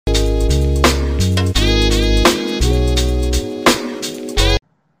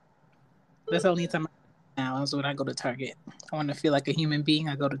That's the only time now is when I go to Target. I want to feel like a human being.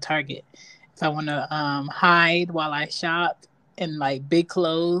 I go to Target. If I want to hide while I shop in like big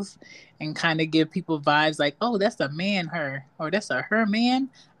clothes and kind of give people vibes like, oh, that's a man, her, or that's a her man,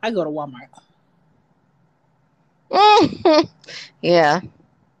 I go to Walmart. Yeah,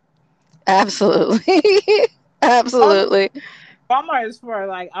 absolutely. Oh, Absolutely. Walmart is for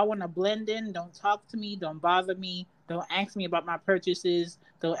like I want to blend in. Don't talk to me. Don't bother me. Don't ask me about my purchases.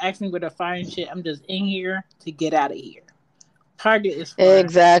 Don't ask me where to find shit. I'm just in here to get out of here. Target is for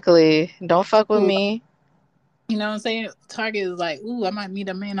Exactly. Don't fuck with ooh, me. you know what I'm saying? Target is like, ooh, I might meet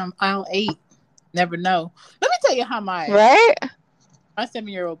a man on aisle 8. Never know. Let me tell you how Right? my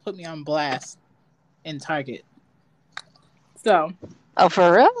 7-year-old put me on blast in Target. So Oh,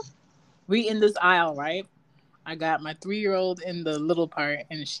 for real? we in this aisle, right? I got my 3-year-old in the little part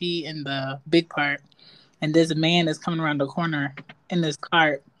and she in the big part. And this man is coming around the corner in this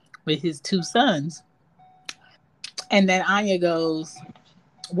cart with his 2 sons. And then Anya goes,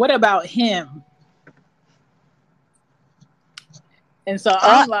 what about him? And so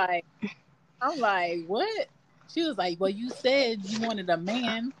Uh, I'm like, what? She was like, well, you said you wanted a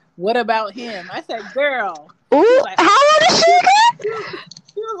man. What about him? I said, girl. She ooh, was like, how old is she she again?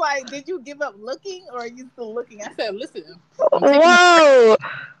 was like, did you give up looking or are you still looking? I said, listen, I'm taking a break. Whoa.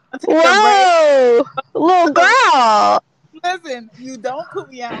 I'm taking a break. Whoa. Little girl. Listen, you don't put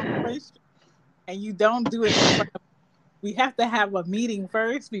me out on Front Street and you don't do it in front of. We have to have a meeting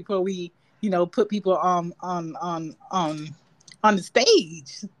first before we, put people on the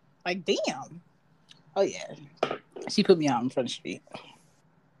stage. Like, damn. Oh yeah, she put me out in Front Street.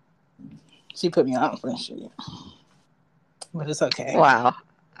 She put me out in Front Street, but it's okay. Wow.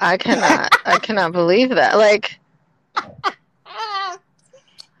 I cannot believe that. Like, It's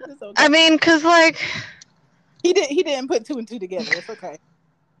okay. I mean, cause like, He didn't put two and two together. It's okay.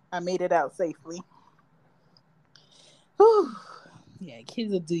 I made it out safely. Whew. Yeah,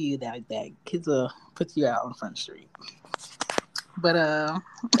 kids will do you like that. Kids will put you out on Front Street. But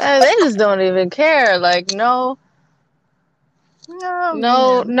they just don't even care. Like, no, oh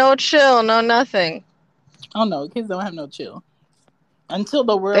no, man, no chill, no nothing. oh no, kids don't have no chill until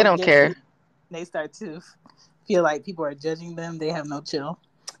the They world don't gets to care. them. They start to feel like people are judging them. They have no chill.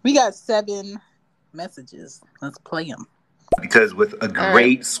 We got 7 messages. Let's play them. Because with a All right.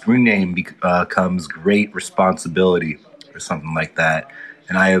 great screen name comes great responsibility or something like that.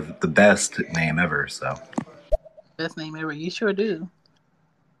 And I have the best name ever, so. Best name ever. You sure do.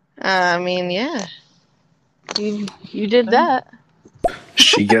 I mean, yeah, you did that.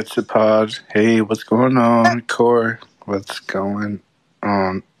 She gets it, pod. Hey, what's going on, Core? What's going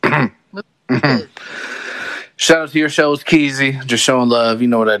on? What's good? Shout out to your shows, Keezy. Just showing love. You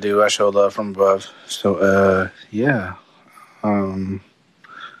know what I do. I show love from above. So, yeah. Who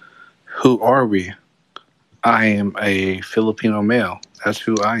are we? I am a Filipino male. That's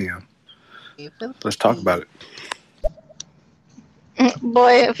who I am. Let's talk about it.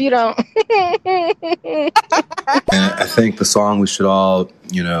 Boy, if you don't. And I think the song we should all,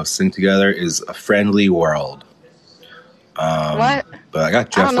 sing together is A Friendly World. What? But I got I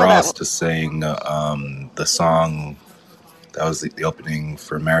don't Jeff know Ross that. to sing the song that was the opening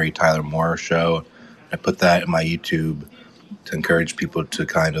for Mary Tyler Moore show. I put that in my YouTube to encourage people to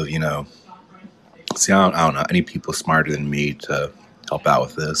kind of, see, I don't know, any people smarter than me to help out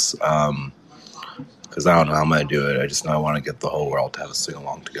with this. Because I don't know how I'm going to do it. I just know I want to get the whole world to have a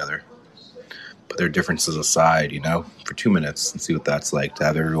sing-along together. Put their differences aside, for 2 minutes and see what that's like to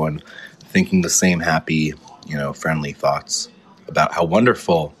have everyone thinking the same happy, friendly thoughts about how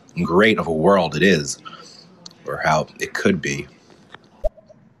wonderful and great of a world it is or how it could be.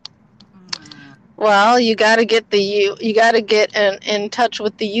 Well, you got to get you got to get in touch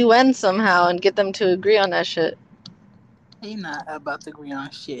with the UN somehow and get them to agree on that shit. He not about to agree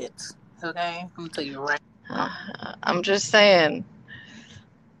on shit. Okay? I'm gonna tell you right now. I'm just saying.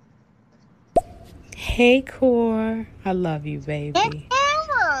 Hey, Core. I love you, baby.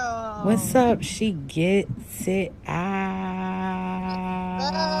 What's up? She gets it out.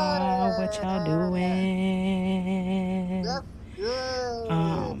 What y'all doing?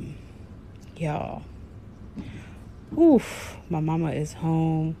 Y'all. Oof. My mama is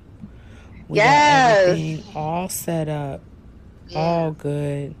home. We got everything Yes. all set up. All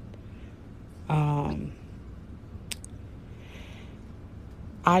good.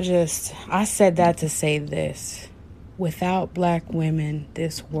 I said that to say this. Without black women,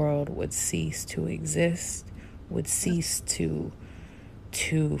 this world would cease to exist, would cease to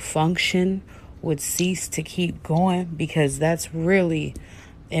function, would cease to keep going, because that's really,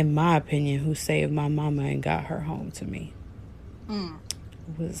 in my opinion, who saved my mama and got her home to me.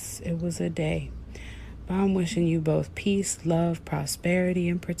 It was a day. But I'm wishing you both peace, love, prosperity,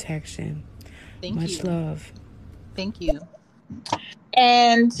 and protection. Thank Much you. love. Thank you.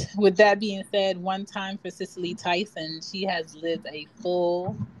 And with that being said, one time for Cicely Tyson, she has lived a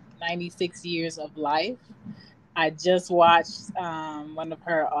full 96 years of life. I just watched one of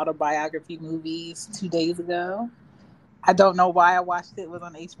her autobiography movies 2 days ago. I don't know why I watched it. It was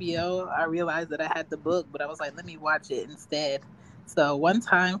on HBO. I realized that I had the book, but I was like, let me watch it instead. So one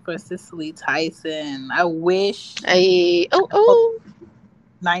time for Cicely Tyson. I wish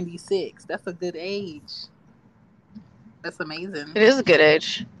 96. That's a good age. That's amazing. It is a good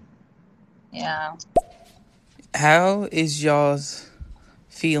age. Yeah. How is y'all's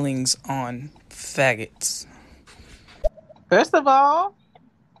feelings on faggots? First of all,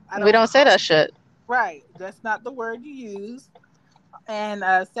 We don't say that shit. Right. That's not the word you use. And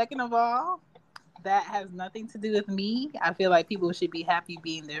second of all, that has nothing to do with me. I feel like people should be happy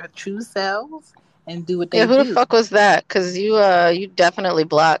being their true selves and do what they Who do. the fuck was that? Because you definitely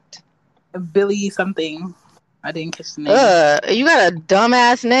blocked. Billy something. I didn't catch the name. You got a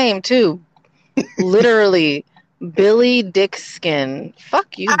dumbass name too. Literally, Billy Dickskin.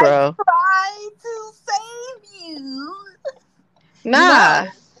 Fuck you, bro. I tried to save you. Nah.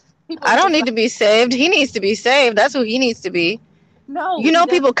 I don't need to be saved. He needs to be saved. That's who he needs to be. No.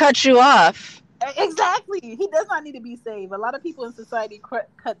 People cut you off. Exactly. He does not need to be saved. A lot of people in society cut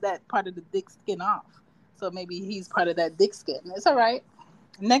that part of the dick skin off. So maybe he's part of that dick skin. It's all right.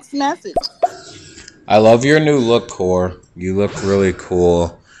 Next message. I love your new look, Core. You look really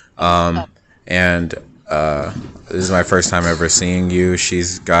cool. And this is my first time ever seeing you.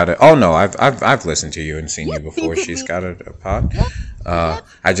 She's got it. Oh no, I've listened to you and seen you before. She's got a pod.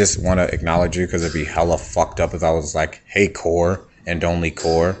 I just want to acknowledge you because it'd be hella fucked up if I was like, "Hey, Core," and only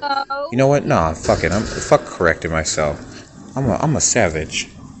Core. You know what? Nah, fuck it. I'm correcting myself. I'm a savage.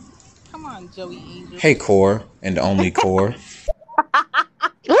 Come on, Joey Angel. Hey, Core and only Core.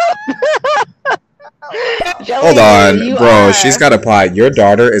 Hold on, bro. She's got a pod. Your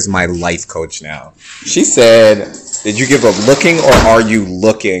daughter is my life coach now. She said, "Did you give up looking, or are you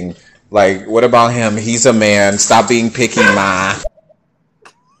looking? Like, what about him? He's a man. Stop being picky, ma."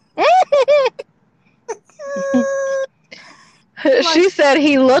 She said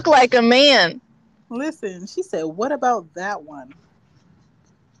he looked like a man. Listen, she said, "What about that one?"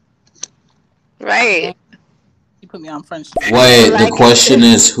 Right. You put me on Front Street. Wait, the question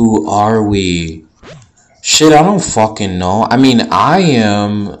is, who are we? Shit, I don't fucking know. I mean, I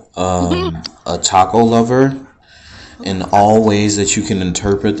am a taco lover in all ways that you can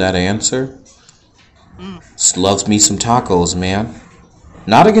interpret that answer. Loves me some tacos, man.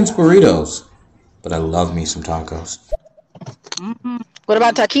 Not against burritos, but I love me some tacos. What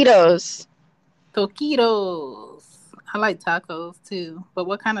about taquitos? Taquitos. I like tacos too. But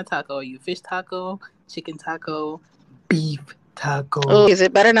what kind of taco are you? Fish taco, chicken taco, beef taco? Oh,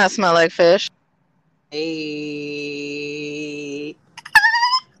 it better not smell like fish. Hey.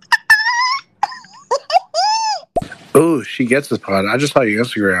 Oh, she gets this pod. I just saw your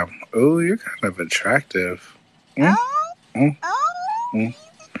Instagram. Oh, you're kind of attractive. Oh.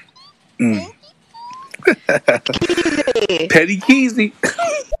 Petty Keezy.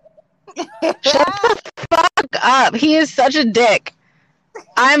 Shut the fuck up. He is such a dick.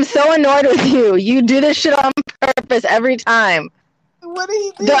 I'm so annoyed with you. You do this shit on purpose every time. What did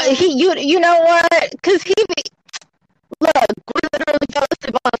he do? You know what? Because we literally fell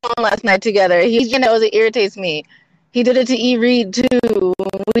asleep on the phone last night together. It irritates me. He did it to E. Reed too.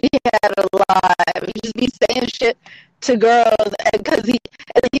 We had a live. He just be saying shit to girls because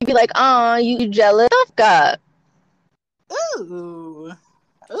he'd be like, "Oh, you jealous of God." Ooh,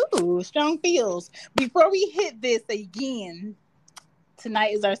 strong feels. Before we hit this again,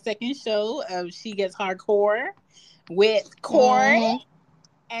 tonight is our second show of She Gets Hardcore with Core,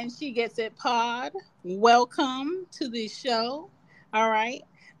 and She Gets It Pod. Welcome to the show. All right.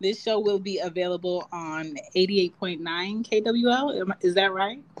 This show will be available on 88.9 KWL. Is that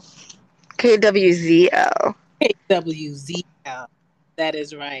right? KWZL. KWZL. That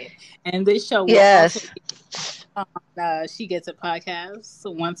is right. And this show will also be on She Gets It podcast.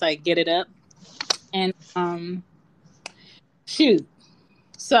 So once I get it up. And shoot.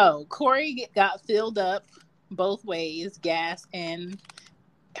 So Corey got filled up both ways, gas and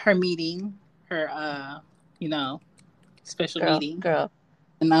her meeting, her special meeting. Girl.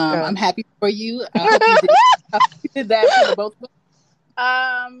 And I'm happy for you. I hope you did that for both of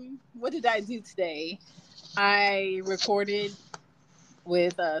us. What did I do today? I recorded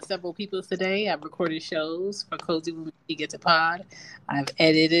with several people today. I've recorded shows for Cozy Woman She Gets a Pod. I've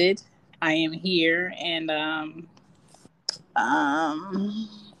edited. I am here, and I'm.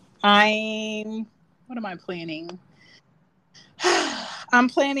 What am I planning? I'm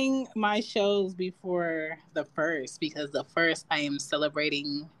planning my shows before the first because the first I am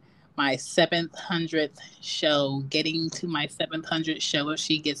celebrating my 700th show, getting to my 700th show if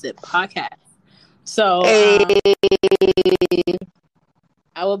she gets it podcast. So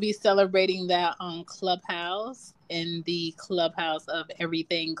I will be celebrating that on Clubhouse in the Clubhouse of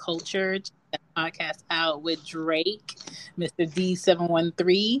Everything Culture. Check that podcast out with Drake, Mr.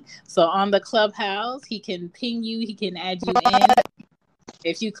 D713. So on the Clubhouse, he can ping you, he can add you in.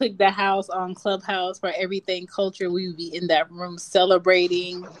 If you click the house on Clubhouse for Everything Culture, we will be in that room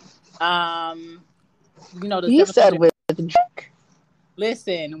celebrating. You said with Drake.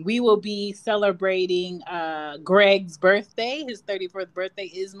 Listen, we will be celebrating Greg's birthday. His 34th birthday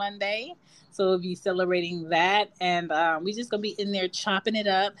is Monday. So we'll be celebrating that. And we just going to be in there chopping it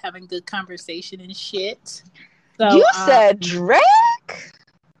up, having good conversation and shit. So, you said Drake?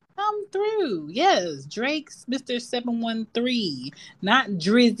 Come through. Yes, Drake's Mr. 713. Not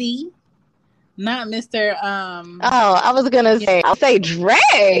Drizzy. Not Mr. I was going to say, I'll say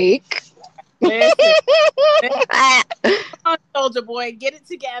Drake. Listen, come on, Soldier Boy, get it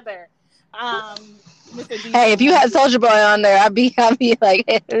together. Hey, if you had Soldier Boy on there, I'd be like,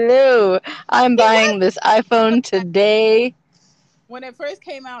 hello, I'm buying this iPhone today. When it first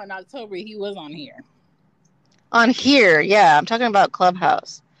came out in October, he was on here. On here, yeah. I'm talking about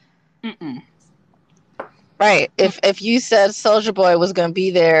Clubhouse. Mm-mm. Right. If you said Soldier Boy was going to be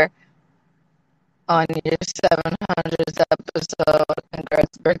there on your 700th episode and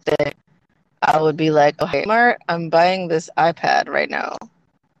Greg's birthday, I would be like, okay, Mart, I'm buying this iPad right now.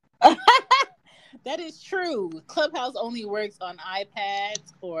 That is true. Clubhouse only works on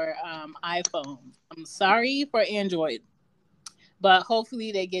iPads or iPhones. I'm sorry for Android. But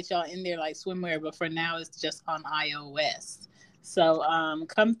hopefully they get y'all in there like swimwear. But for now, it's just on iOS. So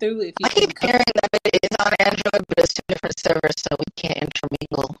come through if you I keep hearing that it is on Android, but it's two different servers, so we can't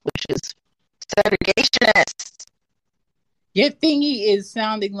intermingle, which is segregationist. Your thingy is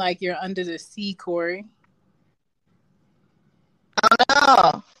sounding like you're under the sea, Corey. Oh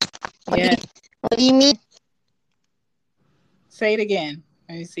no! Yeah. What do you mean? Say it again.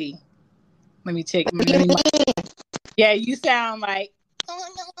 Let me see. Let me check. What do you mean? Yeah, you sound like.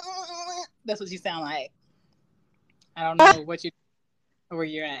 That's what you sound like. I don't know where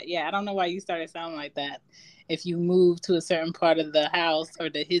you're at. Yeah, I don't know why you started sounding like that. If you move to a certain part of the house or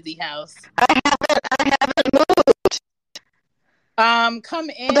the hizzy house. I haven't moved.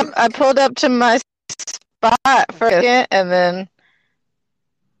 Come in. I pulled up to my spot for a second, and then.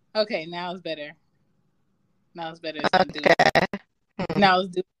 Okay, now it's better. Now it's better. Okay. Now let's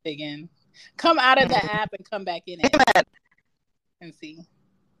do it again. Come out of the app and come back in it. And see.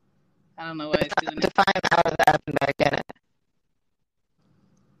 I don't know why it's doing it. Define out of the app and back in it.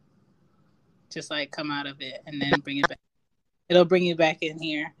 Just like come out of it and then bring it back. It'll bring you back in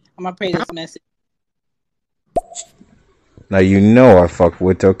here. I'm gonna play this message. Now you know I fuck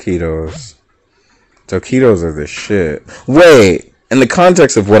with taquitos. Taquitos are the shit. Wait, in the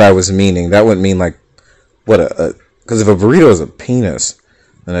context of what I was meaning, that would mean like what because if a burrito is a penis,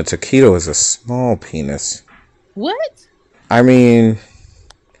 then a taquito is a small penis. What? I mean,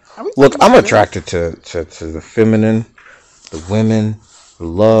 look, I'm attracted to the feminine, the women, the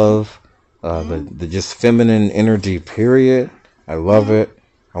love, the just feminine energy, period. I love it.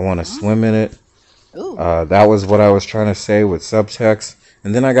 I want to swim in it. That was what I was trying to say with subtext.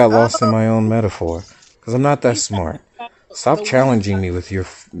 And then I got lost in my own metaphor. Because I'm not that smart. Stop challenging me with your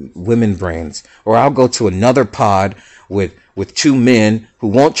women brains. Or I'll go to another pod with two men who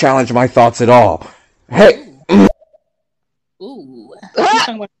won't challenge my thoughts at all. Hey! Ooh.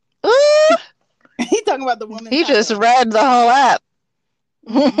 He's talking about the woman. He just read the whole app.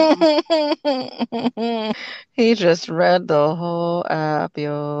 He just read the whole app,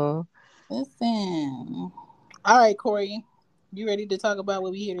 yo. Listen. All right, Corey. You ready to talk about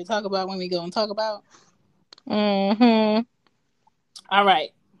what we here to talk about when we go and talk about? Mm-hmm. All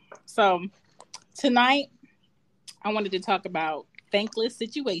right. So tonight I wanted to talk about thankless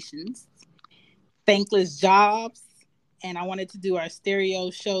situations, thankless jobs, and I wanted to do our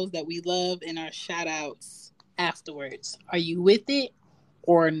stereo shows that we love and our shout outs afterwards. Are you with it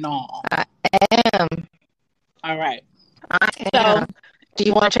or not? I am. All right. I am. So, do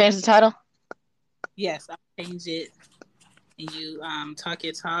you want to change the title? Yes, I'll change it. And you talk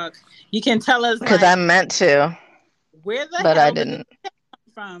your talk. You can tell us because I meant to. Where the but hell I didn't. Did this check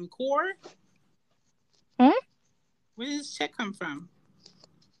come from, Core? Where did this check come from?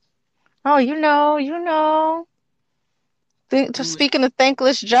 Oh, you know. Speaking of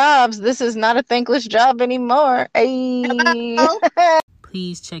thankless jobs, this is not a thankless job anymore. Hey.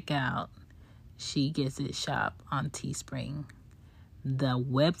 Please check out She Gets It shop on Teespring. The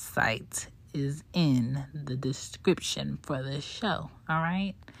website is in the description for this show. All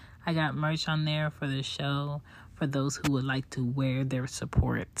right, I got merch on there for the show for those who would like to wear their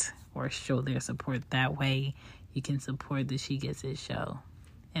support or show their support that way. You can support the She Gets It show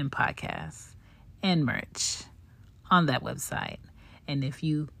and podcasts and merch on that website. And if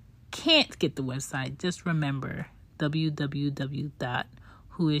you can't get the website, just remember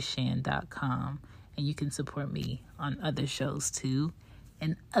www.whoisshan.com, and you can support me on other shows too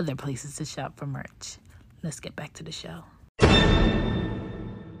and other places to shop for merch. Let's get back to the show.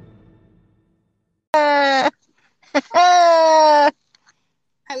 Hello.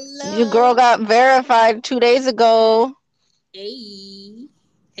 Your girl got verified 2 days ago. Hey.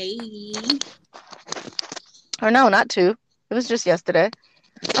 Or no, not 2. It was just yesterday.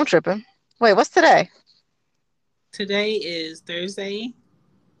 I'm tripping. Wait, what's today? Today is Thursday.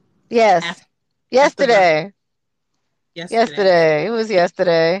 Yes. Yesterday. It was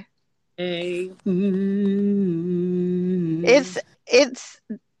yesterday. Hey. It's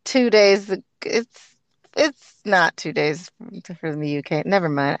 2 days. It's not 2 days from the UK. Never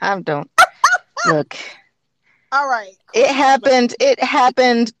mind. Look. All right. It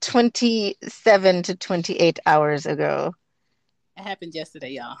happened 27 to 28 hours ago. It happened yesterday,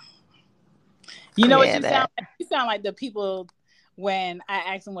 y'all. You know what you sound like? You sound like the people when I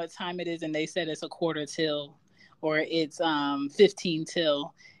ask them what time it is and they said it's a quarter till or it's 15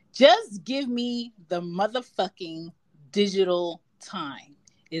 till. Just give me the motherfucking digital time.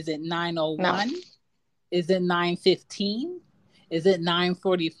 Is it 9:01? No. Is it 9:15? Is it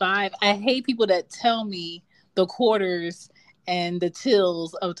 9:45? I hate people that tell me the quarters and the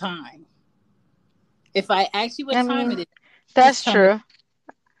tills of time. If I ask you what time it is, that's true.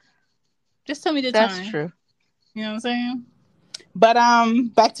 Just tell me the time. That's true. You know what I'm saying? But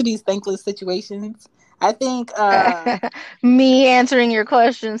back to these thankless situations. I think me answering your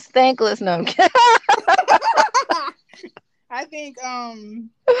questions thankless. No, I'm kidding. I think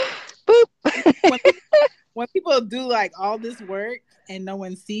Boop. when people do like all this work and no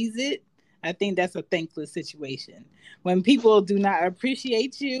one sees it, I think that's a thankless situation. When people do not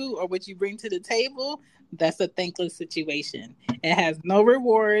appreciate you or what you bring to the table, that's a thankless situation. It has no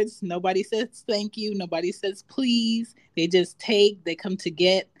rewards. Nobody says thank you. Nobody says please. They just take. They come to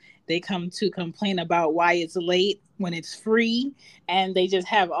get. They come to complain about why it's late when it's free. And they just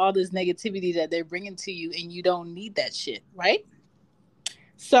have all this negativity that they're bringing to you, and you don't need that shit, right?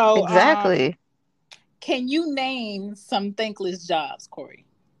 So exactly. Can you name some thankless jobs, Corey?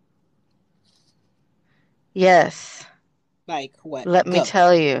 Yes. Like what? Let me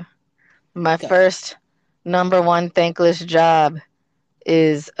tell you. My first number one thankless job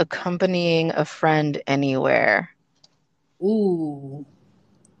is accompanying a friend anywhere. Ooh.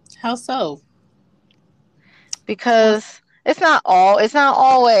 How so? Because it's not always a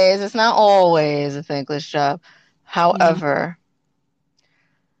thankless job. However,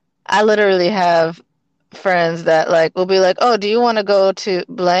 I literally have friends that like will be like, "Oh, do you want to go to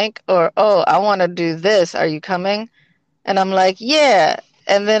blank?" Or, "Oh, I want to do this. Are you coming?" And I'm like, "Yeah."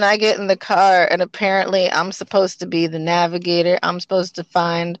 And then I get in the car and apparently I'm supposed to be the navigator. I'm supposed to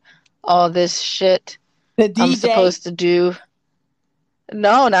find all this shit. The DJ? I'm supposed to do...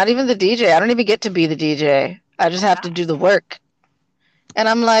 No, not even the DJ. I don't even get to be the DJ. I just have to do the work. And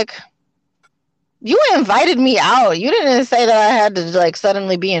I'm like, you invited me out. You didn't say that I had to like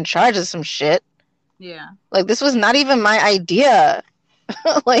suddenly be in charge of some shit. Yeah. Like, this was not even my idea.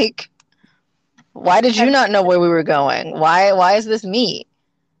 Like, why did you not know where we were going? Why is this me?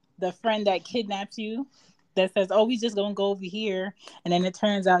 The friend that kidnaps you, that says, "Oh, we just gonna go over here," and then it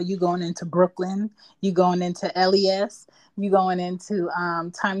turns out you going into Brooklyn, you going into LES, you going into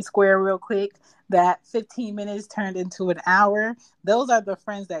Times Square real quick. That 15 minutes turned into an hour. Those are the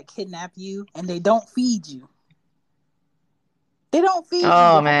friends that kidnap you, and they don't feed you. They don't feed you.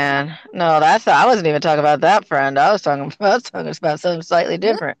 Oh man, no, I wasn't even talking about that friend. I was talking about something slightly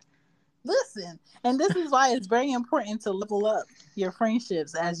different. Listen, and this is why it's very important to level up your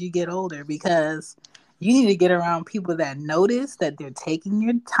friendships as you get older, because you need to get around people that notice that they're taking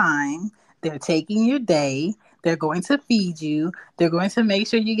your time, they're taking your day, they're going to feed you, they're going to make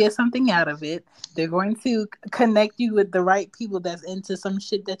sure you get something out of it, they're going to connect you with the right people that's into some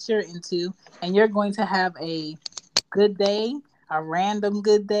shit that you're into, and you're going to have a good day, a random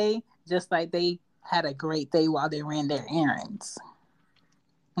good day, just like they had a great day while they ran their errands.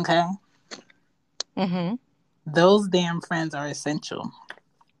 Okay? Mm-hmm. Those damn friends are essential.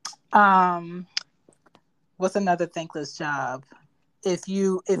 What's another thankless job? If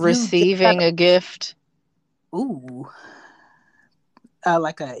you Receiving a gift. Ooh.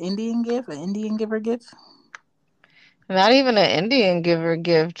 Like an Indian giver gift? Not even an Indian giver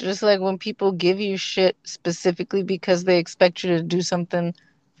gift. Just like when people give you shit specifically because they expect you to do something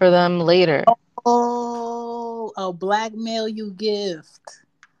for them later. Oh, a blackmail you gift.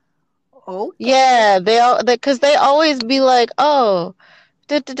 Oh. Yeah, because they always be like, oh,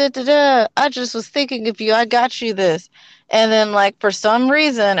 I just was thinking of you. I got you this. And then, like, for some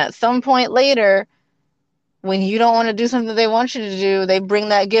reason, at some point later, when you don't want to do something they want you to do, they bring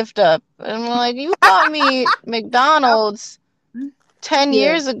that gift up. And I'm like, you bought me McDonald's 10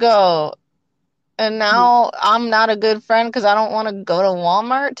 years ago. And now I'm not a good friend because I don't want to go to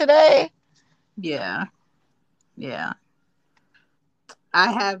Walmart today. Yeah. Yeah.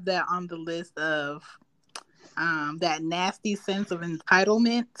 I have that on the list of that nasty sense of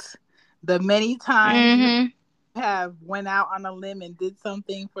entitlement. The many times you have went out on a limb and did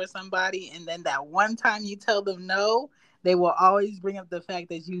something for somebody, and then that one time you tell them no, they will always bring up the fact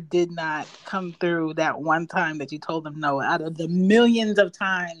that you did not come through that one time that you told them no. Out of the millions of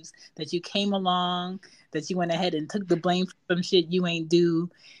times that you came along, that you went ahead and took the blame for some shit you ain't do.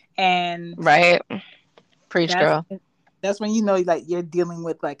 And right. Preach, girl. That's when you know, like, you're dealing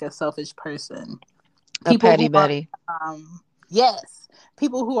with like a selfish person. A petty Betty. Yes.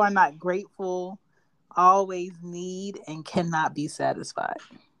 People who are not grateful always need and cannot be satisfied.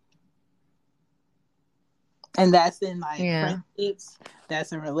 And that's in like friendships,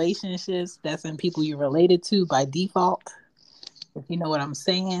 that's in relationships, that's in people you're related to by default, if you know what I'm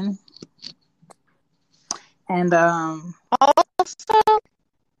saying. And also,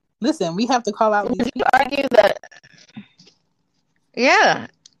 listen, we have to call out these people. Argue that. Yeah.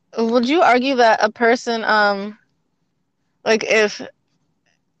 Would you argue that a person, like if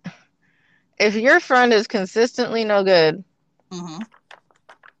your friend is consistently no good,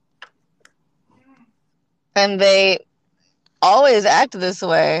 and they always act this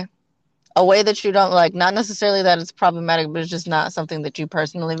way, a way that you don't like, not necessarily that it's problematic, but it's just not something that you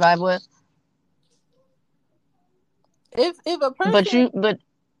personally vibe with. If a person, but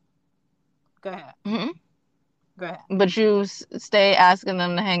go ahead. Go ahead. But you stay asking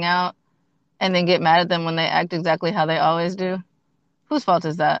them to hang out, and then get mad at them when they act exactly how they always do. Whose fault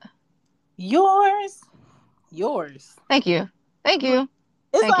is that? Yours. Thank you.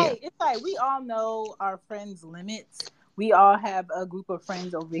 It's like we all know our friends' limits. We all have a group of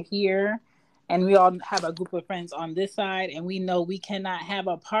friends over here, and we all have a group of friends on this side, and we know we cannot have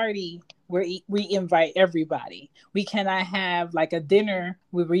a party where we invite everybody. We cannot have like a dinner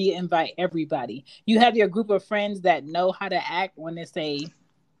where we invite everybody. You have your group of friends that know how to act when it's a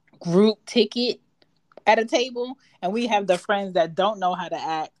group ticket at a table, and we have the friends that don't know how to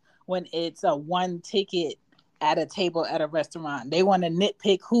act when it's a one ticket at a table at a restaurant. They want to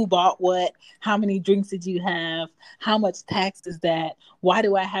nitpick who bought what, how many drinks did you have, how much tax is that, why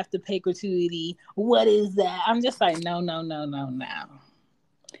do I have to pay gratuity, what is that? I'm just like, no.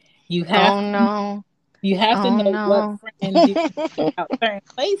 You have to know what friends you out certain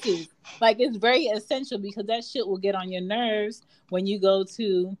places. Like, it's very essential because that shit will get on your nerves when you go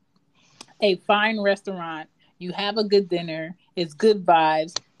to a fine restaurant, you have a good dinner, it's good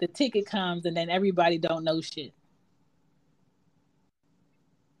vibes, the ticket comes, and then everybody don't know shit.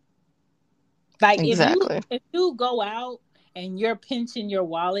 Like, exactly. If you go out and you're pinching your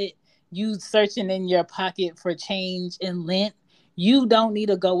wallet, you searching in your pocket for change in lint, you don't need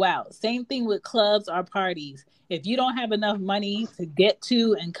to go out. Same thing with clubs or parties. If you don't have enough money to get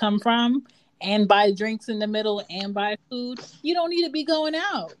to and come from and buy drinks in the middle and buy food, you don't need to be going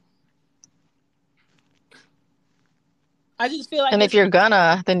out. I just feel like, and if you're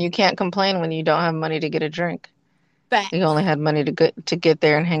gonna, then you can't complain when you don't have money to get a drink. Facts. You only had money to get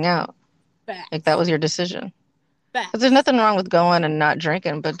there and hang out. Facts. Like, that was your decision. Because there's nothing wrong with going and not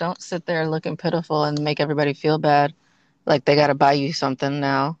drinking, but don't sit there looking pitiful and make everybody feel bad, like they gotta buy you something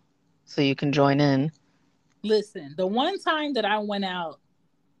now so you can join in. Listen, the one time that I went out,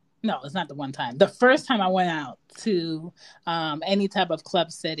 no, it's not the one time. The first time I went out to any type of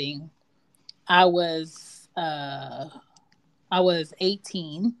club setting, I was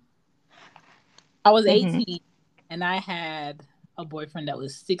 18. I was 18, and I had a boyfriend that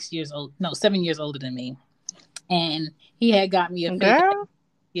was 7 years older than me, and he had got me a fake ID.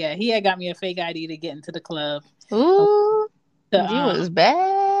 Yeah, he had got me a fake ID to get into the club. Ooh, you was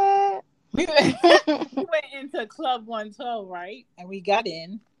bad. We went into Club 112, right? And we got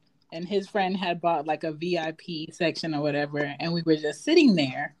in, and his friend had bought like a VIP section or whatever, and we were just sitting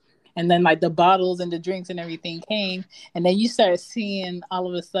there. And then like the bottles and the drinks and everything came. And then you start seeing all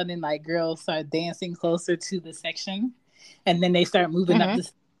of a sudden like girls start dancing closer to the section. And then they start moving up the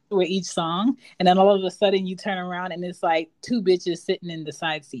with each song. And then all of a sudden you turn around and it's like two bitches sitting in the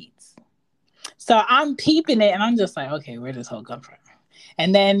side seats. So I'm peeping it and I'm just like, okay, where does this whole come from?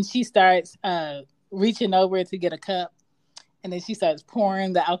 And then she starts reaching over to get a cup. And then she starts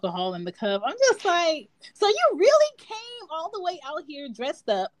pouring the alcohol in the cup. I'm just like, so you really came all the way out here dressed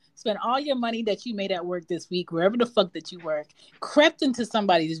up, spent all your money that you made at work this week, wherever the fuck that you work, crept into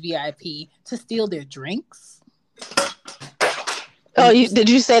somebody's VIP to steal their drinks? Oh, did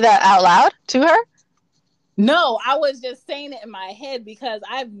you say that out loud to her? No, I was just saying it in my head because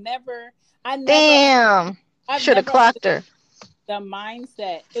I never Damn. Should have clocked her. The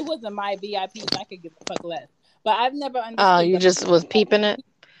mindset. It wasn't my VIP, so I could give a fuck less. But I've never understood. Oh, you just was peeping it?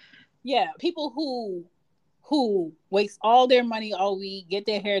 Yeah, people who waste all their money all week, get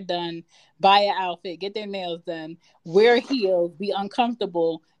their hair done, buy an outfit, get their nails done, wear heels, be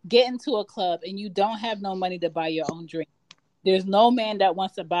uncomfortable, get into a club, and you don't have no money to buy your own drink. There's no man that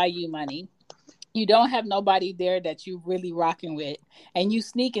wants to buy you money. You don't have nobody there that you really rocking with, and you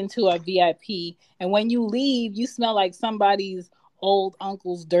sneak into a VIP, and when you leave, you smell like somebody's old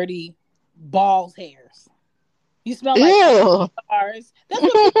uncle's dirty balls hairs. You smell like cigars. That's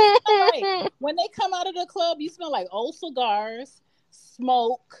what people smell like. When they come out of the club, you smell like old cigars,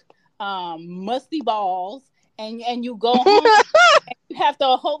 smoke, musty balls, and you go home and you have to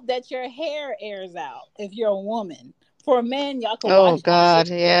hope that your hair airs out if you're a woman. For men, y'all can wash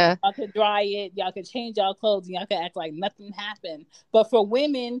yeah. Y'all could dry it, y'all could change y'all clothes, and y'all could act like nothing happened. But for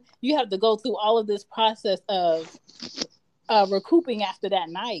women, you have to go through all of this process of recouping after that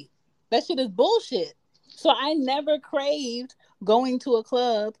night. That shit is bullshit. So I never craved going to a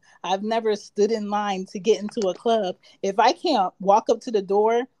club. I've never stood in line to get into a club. If I can't walk up to the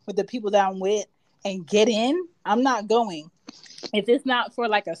door with the people that I'm with and get in, I'm not going. If it's not for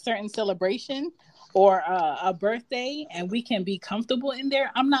like a certain celebration or a birthday and we can be comfortable in there,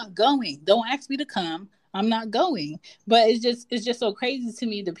 I'm not going. Don't ask me to come. I'm not going. But it's just so crazy to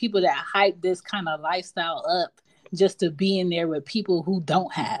me, the people that hype this kind of lifestyle up just to be in there with people who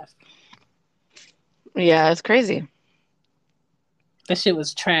don't have. Yeah, it's crazy. That shit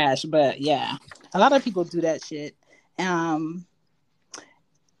was trash, but yeah, a lot of people do that shit.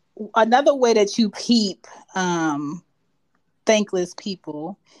 Another way that you peep thankless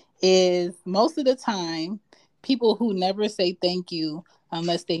people is most of the time people who never say thank you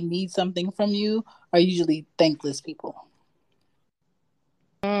unless they need something from you are usually thankless people.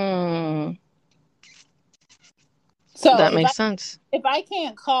 So that makes sense. If I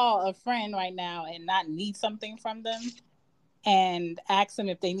can't call a friend right now and not need something from them and ask them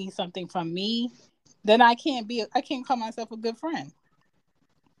if they need something from me, then I can't call myself a good friend.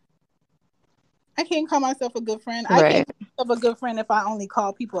 I can't call myself a good friend. Right. I can't call myself a good friend if I only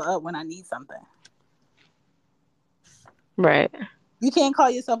call people up when I need something. Right. You can't call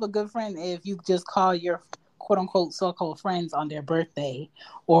yourself a good friend if you just call your quote unquote so-called friends on their birthday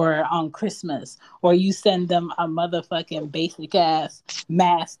or on Christmas, or you send them a motherfucking basic ass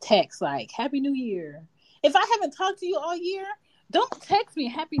mass text like Happy New Year. If I haven't talked to you all year, don't text me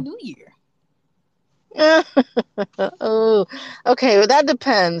Happy New Year. Oh, okay. Well, that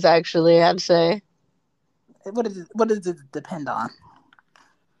depends. Actually, I'd say. What does it depend on?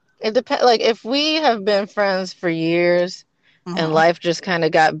 It depends. Like if we have been friends for years, and life just kind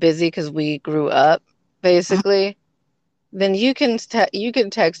of got busy because we grew up, basically, then you can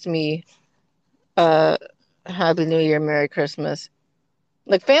text me, Happy New Year, Merry Christmas.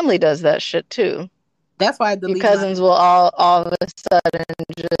 Like family does that shit too. That's why your cousins will all of a sudden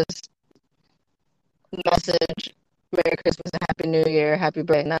just message Merry Christmas and Happy New Year, Happy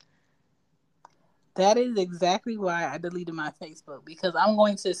birthday. That is exactly why I deleted my Facebook, because I'm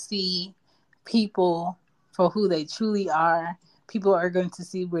going to see people for who they truly are. People are going to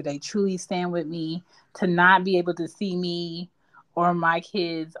see where they truly stand with me. To not be able to see me or my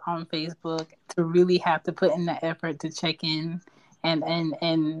kids on Facebook, to really have to put in the effort to check in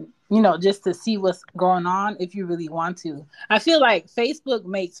and just to see what's going on if you really want to. I feel like Facebook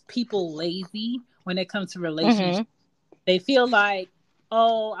makes people lazy when it comes to relationships. They feel like,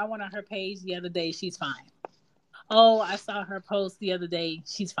 oh, I went on her page the other day, she's fine. Oh, I saw her post the other day,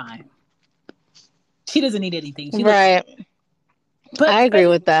 she's fine. She doesn't need anything. Right. But I agree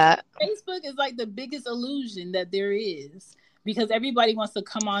with that. Facebook is like the biggest illusion that there is, because everybody wants to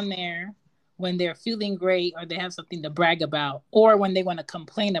come on there when they're feeling great or they have something to brag about, or when they want to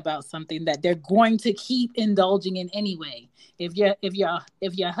complain about something that they're going to keep indulging in anyway. If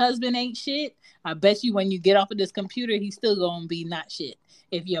your husband ain't shit, I bet you when you get off of this computer, he's still gonna be not shit.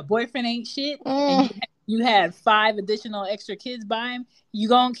 If your boyfriend ain't shit and you had 5 additional extra kids by him, you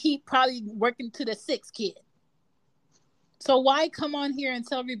gonna keep probably working to the 6th kid. So why come on here and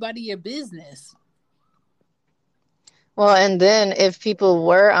tell everybody your business? Well, and then if people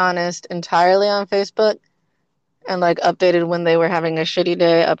were honest entirely on Facebook and like updated when they were having a shitty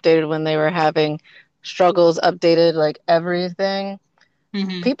day, updated when they were having struggles, updated like everything,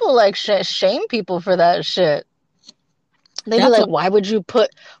 people like shame people for that shit. They'd be like, why would you put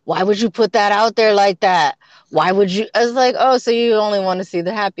that out there like that? Why would you? I was like, oh, so you only want to see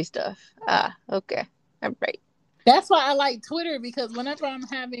the happy stuff. Ah, okay. All right. That's why I like Twitter, because whenever I'm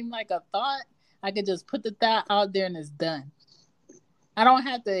having like a thought, I could just put the thought out there and it's done. I don't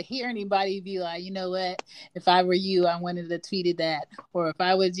have to hear anybody be like, you know what? If I were you, I wanted to tweeted that. Or if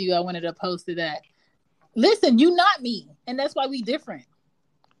I was you, I wanted to posted that. Listen, you not me. And that's why we different.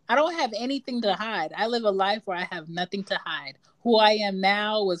 I don't have anything to hide. I live a life where I have nothing to hide. Who I am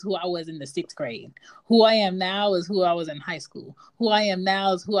now was who I was in the 6th grade. Who I am now is who I was in high school. Who I am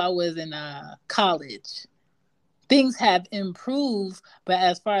now is who I was in college. Things have improved, but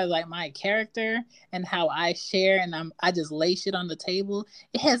as far as like my character and how I share and I just lay shit on the table,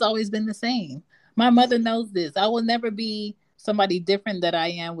 it has always been the same. My mother knows this. I will never be somebody different that I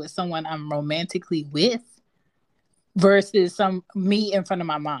am with someone I'm romantically with versus me in front of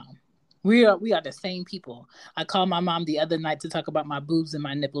my mom. We are the same people. I called my mom the other night to talk about my boobs and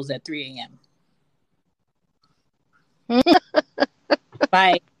my nipples at 3 a.m.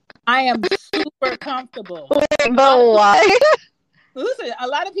 Like, I am super comfortable. But why? Listen, a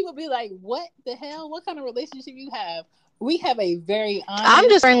lot of people be like, what the hell? What kind of relationship you have? We have a very honest... I'm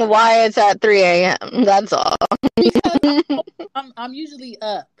just wondering why it's at 3 a.m. That's all. Because I'm usually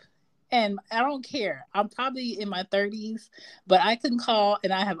up. And I don't care. I'm probably in my 30s, but I can call,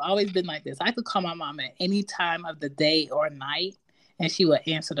 and I have always been like this. I could call my mom at any time of the day or night, and she would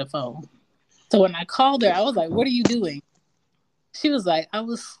answer the phone. So when I called her, I was like, what are you doing? She was like, I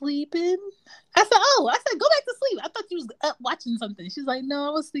was sleeping. I said, go back to sleep. I thought you was up watching something. She's like, no, I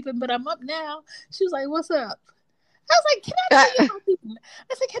was sleeping, but I'm up now. She was like, what's up? I was like,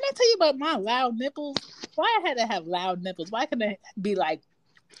 can I tell you about my loud nipples? Why I had to have loud nipples? Why couldn't I be like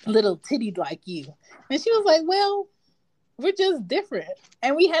little tittied like you? And she was like, well, we're just different.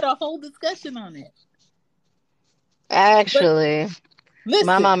 And we had a whole discussion on it. Actually,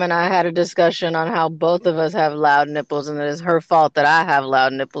 my mom and I had a discussion on how both of us have loud nipples, and it is her fault that I have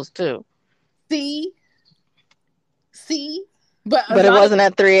loud nipples too. See? But it wasn't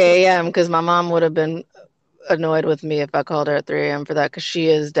at 3 a.m. because my mom would have been annoyed with me if I called her at 3 a.m. for that, because she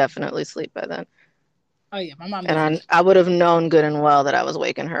is definitely asleep by then. Oh, yeah, my mom. And I would have known good and well that I was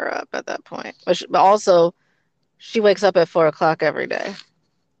waking her up at that point. But also, she wakes up at 4 o'clock every day.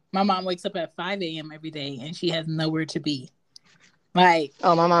 My mom wakes up at 5 a.m. every day, and she has nowhere to be. Like,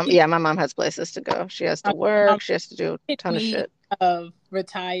 oh, my mom has places to go. She has to work. She has to do a ton of shit. Of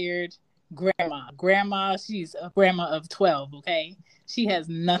retired grandma. She's a grandma of 12. Okay, she has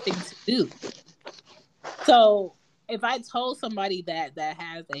nothing to do. So if I told somebody that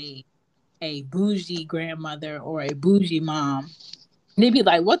has a bougie grandmother or a bougie mom, they'd be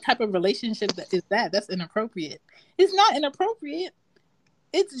like, what type of relationship is that? That's inappropriate. It's not inappropriate.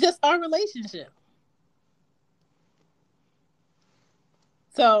 It's just our relationship.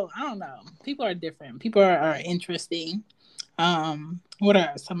 So I don't know. People are different. People are interesting. What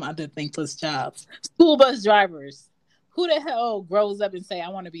are some other thankless jobs? School bus drivers. Who the hell grows up and say, I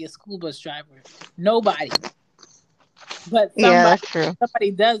want to be a school bus driver? Nobody. But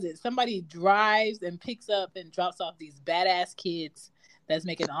somebody does it. Somebody drives and picks up and drops off these badass kids that's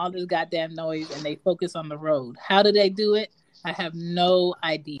making all this goddamn noise, and they focus on the road. How do they do it? I have no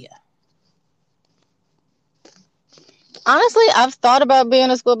idea. Honestly, I've thought about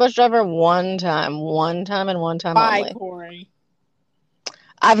being a school bus driver one time only. Bye, Corey.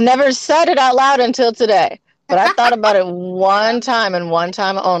 I've never said it out loud until today, but I thought about it one time and one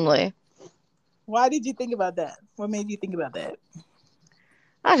time only. Why did you think about that? What made you think about that?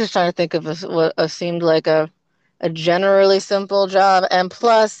 I was just trying to think of what seemed like a generally simple job. And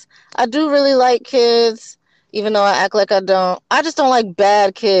plus, I do really like kids, even though I act like I don't. I just don't like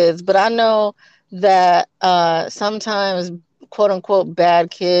bad kids, but I know that sometimes quote unquote bad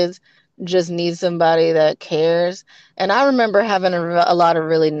kids just need somebody that cares. And I remember having a lot of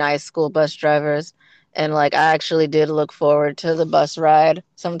really nice school bus drivers, and like I actually did look forward to the bus ride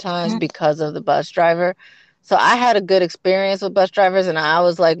sometimes because of the bus driver. So I had a good experience with bus drivers, and I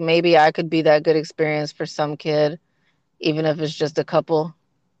was like, maybe I could be that good experience for some kid, even if it's just a couple.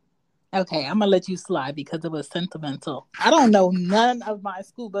 Okay, I'm gonna let you slide because it was sentimental. I don't know none of my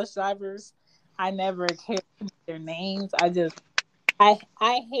school bus drivers. I never cared their names.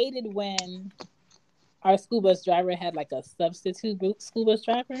 I hated when our school bus driver had like a substitute school bus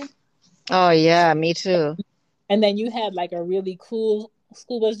driver. Oh yeah, me too. And then you had like a really cool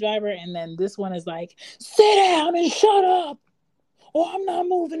school bus driver, and then this one is like, sit down and shut up, or I'm not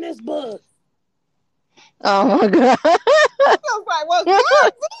moving this bus. Oh my god. I was like, well,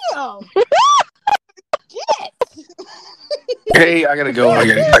 goddamn. Hey, I gotta go. I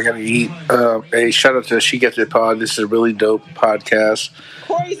gotta eat. Hey, shout out to She Gets It Pod. This is a really dope podcast.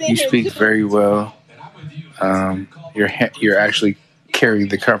 You speak very well. You're actually carrying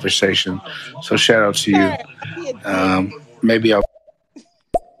the conversation. So shout out to you. Maybe I'll.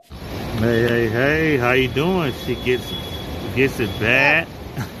 Hey! How you doing? She gets it bad.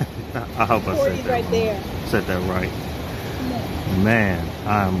 I hope I said that right. There. Said that right. Man,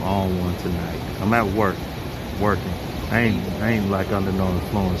 I'm on one tonight. I'm at working. I ain't like under no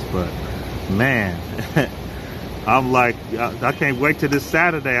influence, but man, I'm like, I can't wait till this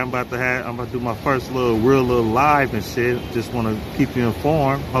Saturday. I'm about to do my first real little live and shit. Just want to keep you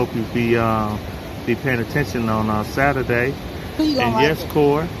informed. Hope you be paying attention on Saturday. And yes,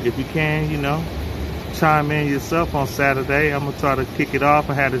 Core, if you can, chime in yourself on Saturday. I'm gonna try to kick it off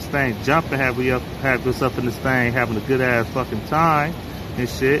and have this thing jumping, have us up in this thing, having a good ass fucking time and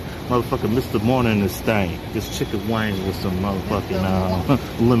shit. Motherfucking Mr. Morning in this thing. This chicken wing with some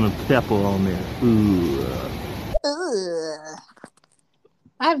motherfucking lemon pepper on there. Ooh.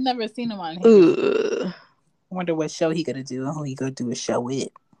 I've never seen him on here. I wonder what show he gonna do and who he gonna do a show with.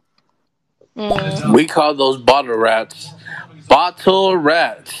 We call those bottle rats. Bottle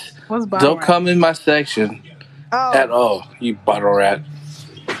rats. What's bottle Don't rat? come in my section at all, you bottle rat.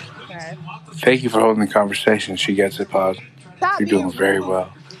 Okay. Thank you for holding the conversation. She Gets It Pod. You're doing very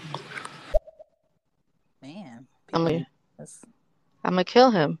well. Man, I'm gonna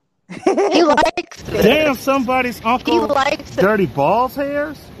kill him. He likes it. Damn, somebody's uncle dirty balls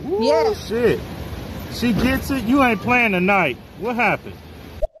hairs? Ooh, yeah. Shit. She gets it. You ain't playing tonight. What happened?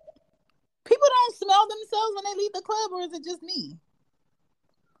 People don't smell themselves when they leave the club, or is it just me?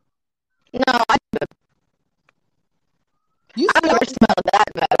 No, I never smell that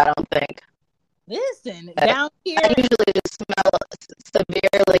bad, I don't think. Listen, down here, I usually just smell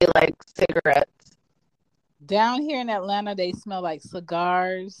severely like cigarettes. Down here in Atlanta, they smell like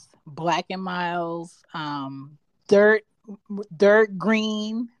cigars, Black and Milds, dirt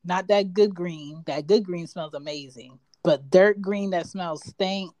green, not that good green. That good green smells amazing, but dirt green that smells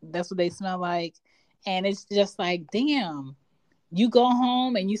stink. That's what they smell like, and it's just like, damn. You go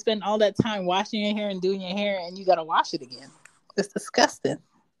home and you spend all that time washing your hair and doing your hair, and you gotta wash it again. It's disgusting.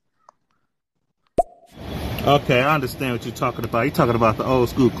 Okay, I understand what you're talking about. You're talking about the old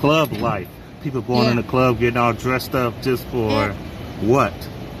school club life. People going in the club, getting all dressed up just for what?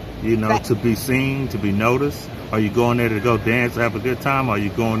 To be seen, to be noticed? Are you going there to go dance, have a good time? Or are you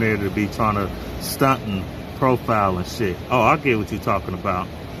going there to be trying to stunt and profile and shit? Oh, I get what you're talking about.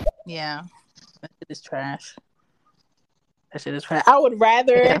 Yeah, that shit is trash. I would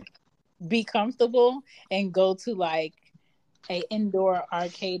rather be comfortable and go to like a indoor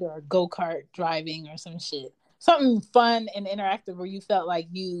arcade or go-kart driving or some shit. Something fun and interactive where you felt like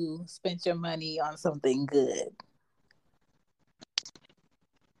you spent your money on something good.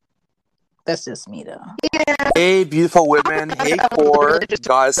 That's just me though. Yeah. Hey, beautiful women. Hey, Core.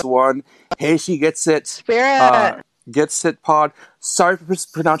 Goddess One. Hey, She Gets It. Spirit. Gets It Pod. Sorry for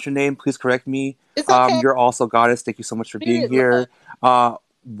pronounce your name. Please correct me. It's okay. You're also Goddess. Thank you so much for being here.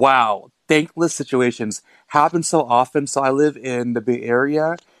 Wow. Thankless situations happen so often. So I live in the Bay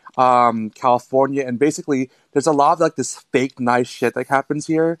Area, California, and basically there's a lot of like this fake nice shit that happens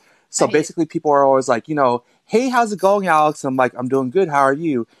here. So basically people are always like, hey, how's it going, Alex? And I'm like, I'm doing good. How are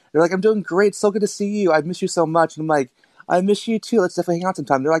you? They're like, I'm doing great. So good to see you. I miss you so much. And I'm like, I miss you too. Let's definitely hang out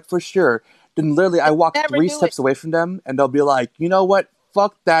sometime. They're like, for sure. Then literally I walk 3 steps away from them and they'll be like, you know what?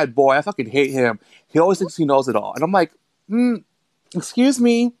 Fuck that boy. I fucking hate him. He always thinks he knows it all. And I'm like, excuse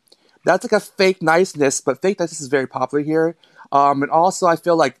me. That's like a fake niceness, but fake niceness is very popular here. And also I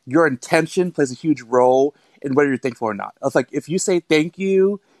feel like your intention plays a huge role in whether you're thankful or not. It's like, if you say thank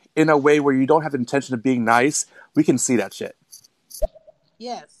you in a way where you don't have the intention of being nice, we can see that shit.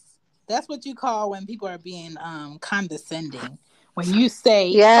 Yes. That's what you call when people are being condescending. When you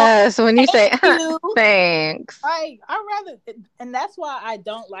say when you say thanks. I rather, and that's why I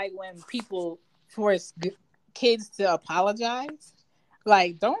don't like when people force kids to apologize.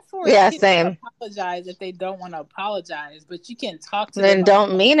 Like, don't force kids to apologize if they don't want to apologize, but you can talk to them. Then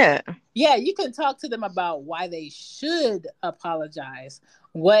don't mean it. Yeah, you can talk to them about why they should apologize,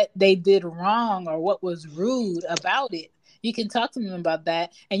 what they did wrong, or what was rude about it. You can talk to them about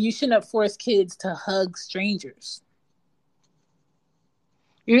that, and you shouldn't force kids to hug strangers.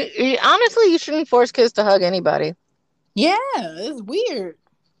 Honestly, you shouldn't force kids to hug anybody. Yeah, it's weird.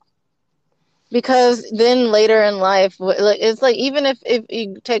 Because then later in life, it's like even if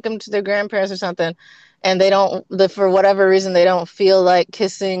you take them to their grandparents or something, and they don't, for whatever reason, they don't feel like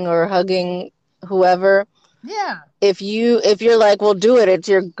kissing or hugging whoever. Yeah. If you're like, well, do it. It's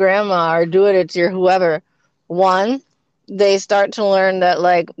your grandma, or do it. It's your whoever. One, they start to learn that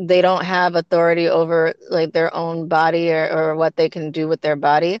like they don't have authority over like their own body or what they can do with their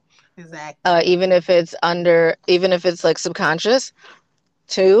body. Exactly. Even if it's like subconscious.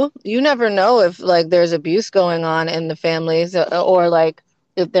 Two, you never know if like there's abuse going on in the families, or like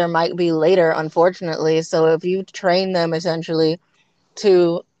if there might be later, unfortunately. So if you train them essentially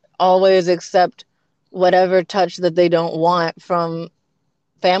to always accept whatever touch that they don't want from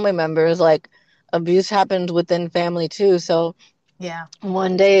family members, like abuse happens within family too. So yeah,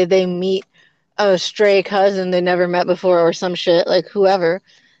 one day they meet a stray cousin they never met before or some shit, like whoever,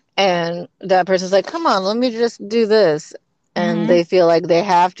 and that person's like, come on, let me just do this. And they feel like they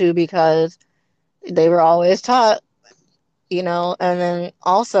have to because they were always taught, and then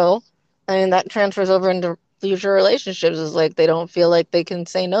also, I mean, that transfers over into future relationships. Is like they don't feel like they can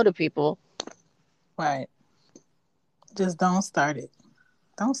say no to people. Right. Just don't start it.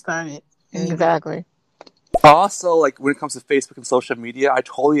 Don't start it. Exactly. Also, like when it comes to Facebook and social media, I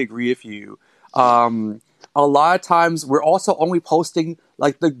totally agree with you. A lot of times we're also only posting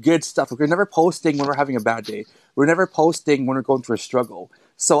like the good stuff. We're never posting when we're having a bad day. We're never posting when we're going through a struggle.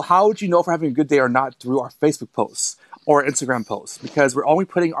 So how would you know if we're having a good day or not through our Facebook posts or Instagram posts? Because we're only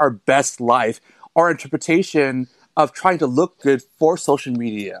putting our best life, our interpretation of trying to look good for social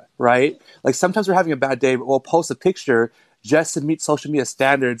media, right? Like sometimes we're having a bad day, but we'll post a picture just to meet social media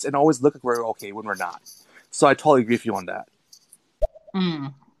standards and always look like we're okay when we're not. So I totally agree with you on that.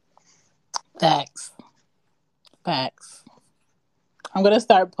 Facts. I'm going to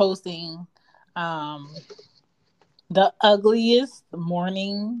start posting the ugliest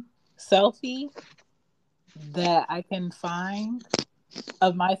morning selfie that I can find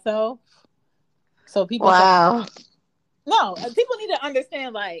of myself. So people people need to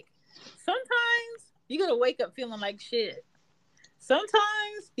understand, like, sometimes you're going to wake up feeling like shit.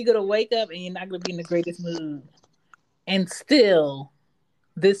 Sometimes you're going to wake up and you're not going to be in the greatest mood. And still,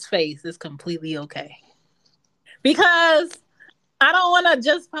 this face is completely okay. Because I don't want to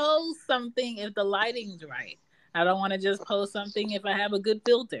just post something if the lighting's right. I don't want to just post something if I have a good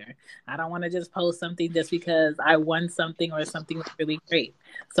filter. I don't want to just post something just because I won something or something was really great.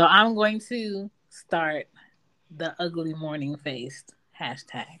 So I'm going to start the ugly morning face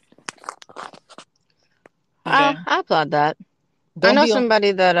hashtag. Okay. I applaud that. I know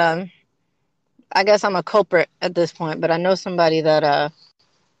somebody that I guess I'm a culprit at this point, but I know somebody that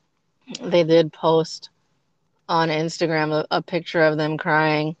they did post on Instagram a picture of them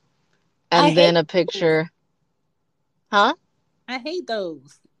crying, and then a picture. Huh? I hate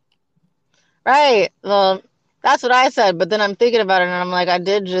those. Right. Well, that's what I said, but then I'm thinking about it, and I'm like, I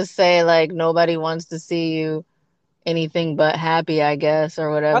did just say, like, nobody wants to see you anything but happy, I guess,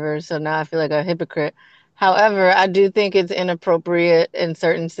 or whatever. So now I feel like a hypocrite. However, I do think it's inappropriate in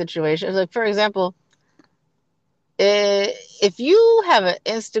certain situations. Like, for example, if you have an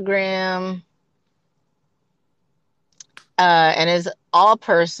Instagram and it's all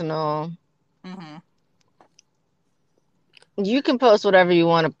personal, you can post whatever you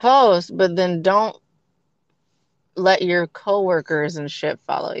want to post, but then don't let your coworkers and shit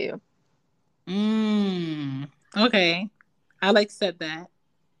follow you. Okay. I'll accept that.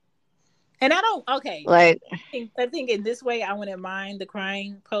 And I don't, okay. Like, I think in this way, I wouldn't mind the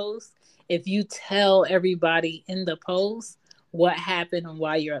crying post if you tell everybody in the post what happened and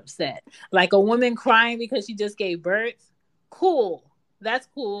why you're upset. Like a woman crying because she just gave birth. Cool. That's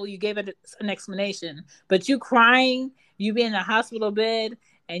cool. You gave it an explanation. But you crying, you be in a hospital bed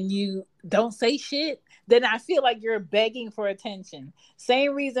and you don't say shit, then I feel like you're begging for attention.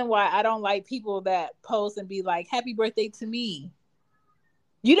 Same reason why I don't like people that post and be like, happy birthday to me.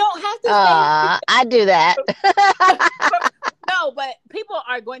 You don't have to say I do that. No, but people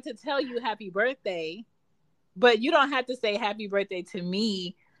are going to tell you happy birthday, but you don't have to say happy birthday to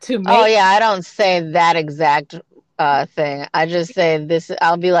me to make. Oh yeah, I don't say that exact thing. I just say this.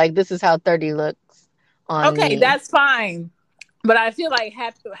 I'll be like, this is how 30 looks on me. That's fine. But I feel like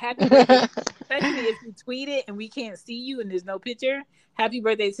happy birthday, especially if you tweet it and we can't see you and there's no picture. Happy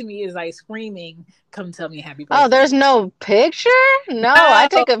birthday to me is like screaming, "Come tell me happy birthday." Oh, there's no picture? No, I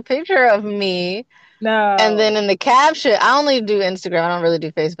take a picture of me. No. And then in the caption, I only do Instagram. I don't really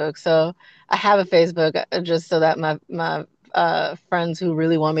do Facebook. So I have a Facebook just so that my friends who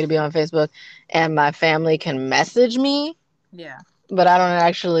really want me to be on Facebook and my family can message me. Yeah. But I don't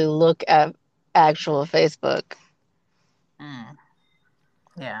actually look at actual Facebook.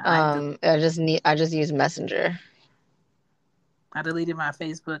 Yeah. I just use Messenger. I deleted my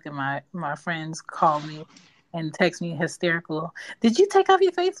Facebook and my friends call me and text me hysterical. Did you take off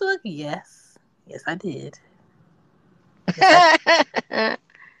your Facebook? Yes. Yes, I did. Yes, I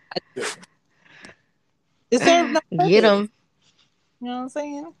did. It served no purpose. Get them. You know what I'm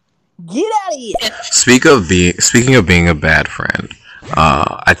saying? Get out of here. Speaking of being a bad friend,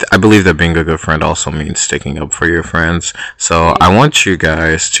 I believe that being a good friend also means sticking up for your friends. So I want you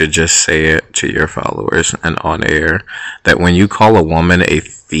guys to just say it to your followers and on air that when you call a woman a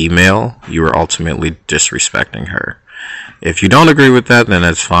female, you are ultimately disrespecting her. If you don't agree with that, then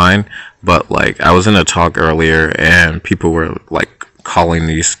that's fine. But like, I was in a talk earlier and people were like calling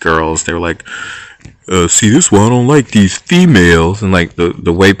these girls, they were like, see, this is why I don't like these females. And like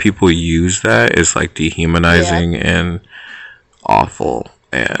the way people use that is like dehumanizing and awful,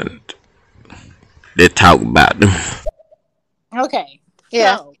 and they talk about them. Okay.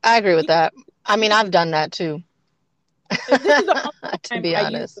 Yeah, so, I agree with that. I mean, I've done that too. To be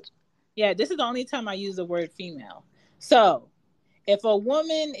honest. This is the only time I use the word female. So, if a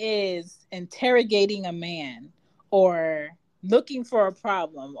woman is interrogating a man or looking for a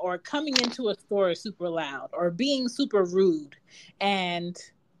problem or coming into a store super loud or being super rude, and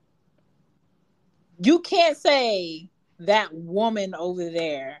you can't say that woman over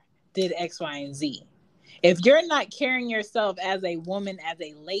there did X, Y, and Z. If you're not carrying yourself as a woman, as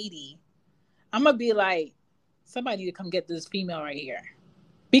a lady, I'm going to be like, somebody need to come get this female right here.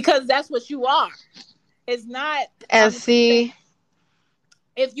 Because that's what you are. It's not... And see...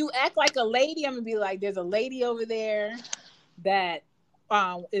 If you act like a lady, I'm going to be like, there's a lady over there that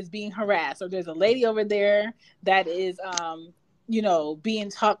is being harassed. Or there's a lady over there that is, being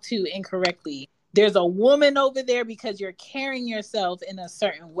talked to incorrectly. There's a woman over there because you're carrying yourself in a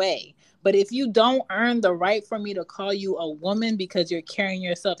certain way. But if you don't earn the right for me to call you a woman because you're carrying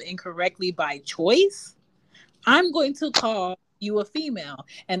yourself incorrectly by choice, I'm going to call you a female.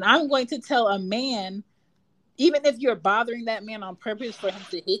 And I'm going to tell a man, even if you're bothering that man on purpose for him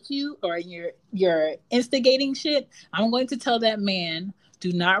to hit you or you're instigating shit, I'm going to tell that man,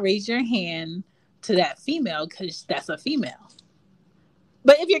 do not raise your hand to that female because that's a female.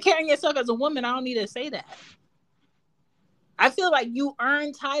 But if you're carrying yourself as a woman, I don't need to say that. I feel like you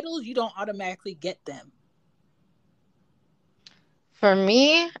earn titles, you don't automatically get them. For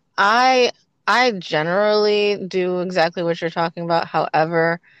me, I generally do exactly what you're talking about.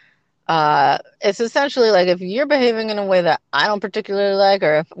 However, it's essentially like if you're behaving in a way that I don't particularly like,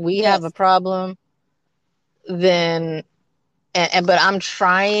 or if we have a problem, then, but I'm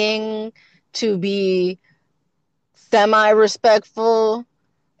trying to be semi-respectful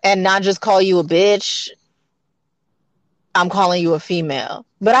and not just call you a bitch, I'm calling you a female.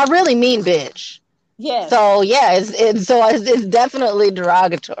 But I really mean bitch. Yeah. So yeah, it's definitely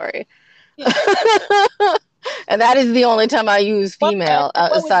derogatory. Yeah. And that is the only time I use female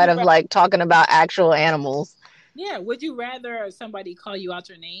outside of like talking about actual animals. Yeah. Would you rather somebody call you out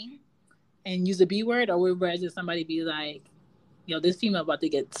your name and use a B word, or would you rather somebody be like, yo, this female about to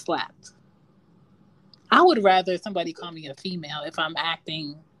get slapped? I would rather somebody call me a female if I'm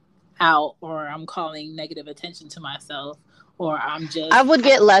acting out or I'm calling negative attention to myself or I'm just... I would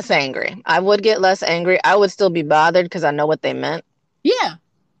get less angry. I would still be bothered because I know what they meant. Yeah.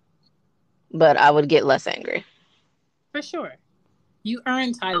 But I would get less angry. For sure. You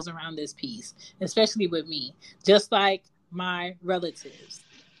earn titles around this piece, especially with me. Just like my relatives.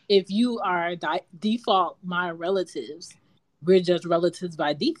 If you are default my relatives, we're just relatives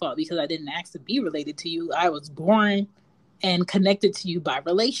by default because I didn't ask to be related to you. I was born and connected to you by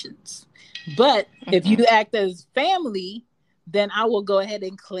relations. But if you act as family, then I will go ahead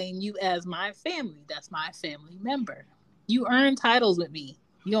and claim you as my family. That's my family member. You earn titles with me.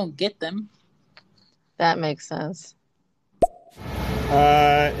 You don't get them. That makes sense.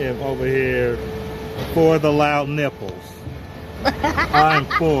 I am over here for the loud nipples. I'm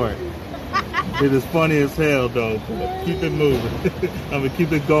for it. It is funny as hell, though. But keep it moving. I'm gonna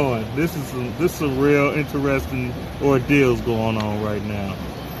keep it going. This is some real interesting ordeals going on right now.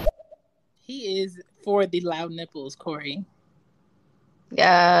 He is for the loud nipples, Corey.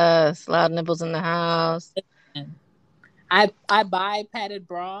 Yes, loud nipples in the house. I buy padded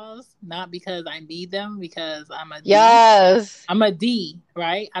bras not because I need them, because I'm a D. Yes. I'm a D,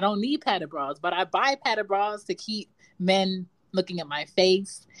 right? I don't need padded bras, but I buy padded bras to keep men looking at my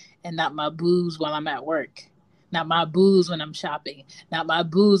face and not my boobs while I'm at work. Not my boobs when I'm shopping. Not my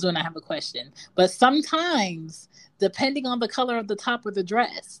boobs when I have a question. But sometimes, depending on the color of the top of the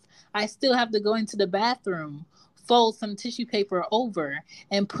dress, I still have to go into the bathroom, fold some tissue paper over,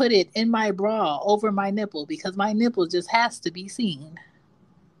 and put it in my bra over my nipple, because my nipple just has to be seen.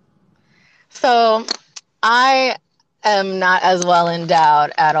 So I am not as well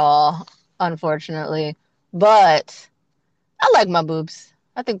endowed at all, unfortunately. But I like my boobs.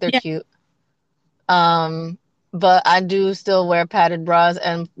 I think they're cute. But I do still wear padded bras.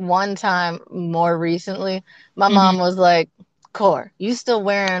 And one time, more recently, my mom was like, "Core, you still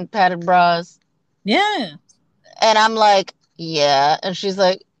wearing padded bras?" Yeah. And I'm like, "Yeah." And she's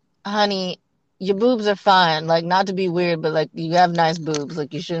like, "Honey, your boobs are fine. Like, not to be weird, but like, you have nice boobs.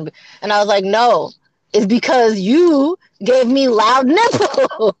 Like, you shouldn't be." And I was like, "No, it's because you gave me loud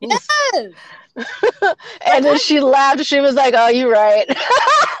nipples." Yes. And then she laughed. She was like, "Oh, you're right."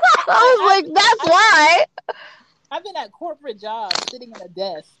 I was like, "That's why." I've been at corporate jobs sitting at a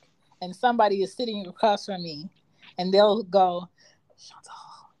desk, and somebody is sitting across from me, and they'll go, "Chantal,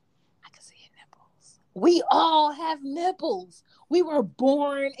 I can see your nipples." We all have nipples. We were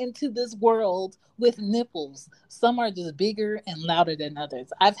born into this world with nipples. Some are just bigger and louder than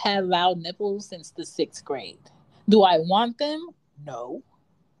others. I've had loud nipples since the 6th grade. Do I want them? No.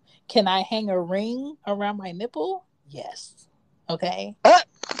 Can I hang a ring around my nipple? Yes. Okay.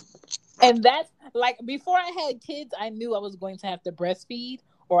 And that's like, before I had kids, I knew I was going to have to breastfeed,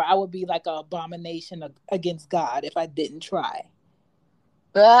 or I would be like an abomination against God if I didn't try.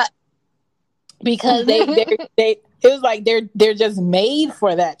 Because they it was like they're just made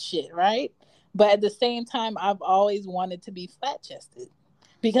for that shit, right? But at the same time, I've always wanted to be flat chested,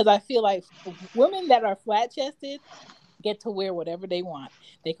 because I feel like women that are flat chested get to wear whatever they want.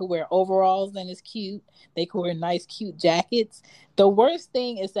 They could wear overalls and it's cute. They could wear nice, cute jackets. The worst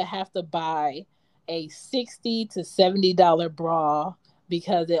thing is to have to buy a $60 to $70 bra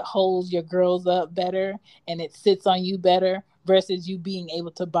because it holds your girls up better and it sits on you better, versus you being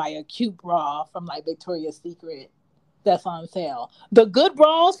able to buy a cute bra from like Victoria's Secret that's on sale. The good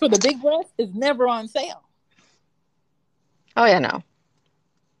bras for the big breasts is never on sale. Oh yeah, no.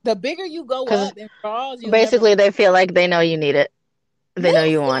 The bigger you go up in bras, basically they feel like they know you need it. They know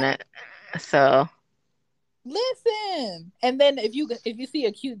you want it. So listen. And then if you see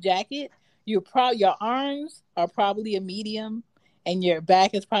a cute jacket, your arms are probably a medium and your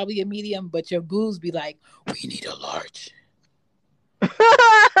back is probably a medium, but your boobs be like, "We need a large."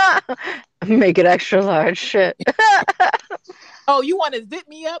 Make it extra large. Shit. Oh, you want to zip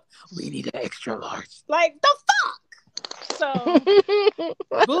me up? We need an extra large. Like, the fuck? So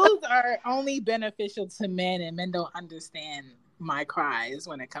boobs are only beneficial to men, and men don't understand my cries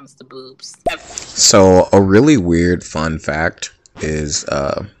when it comes to boobs. So a really weird fun fact is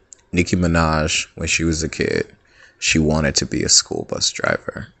Nicki Minaj, when she was a kid, she wanted to be a school bus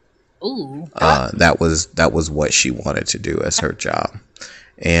driver. Ooh. That was what she wanted to do as her job,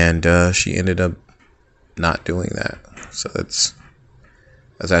 and she ended up not doing that. So that's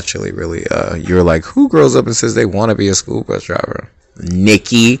actually really you're like, who grows up and says they want to be a school bus driver?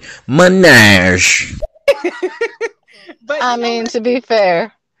 Nicki Minaj. But I mean, to be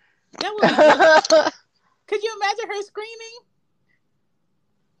fair, that was could you imagine her screaming?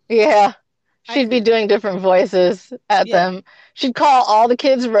 Yeah. She'd be doing different voices at them. She'd call all the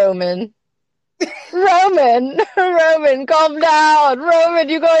kids Roman. Roman, calm down. Roman,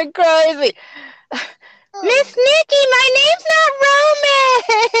 you're going crazy. Miss Nikki, my name's not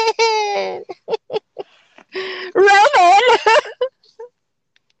Roman.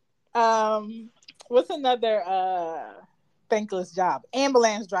 Roman. What's another thankless job?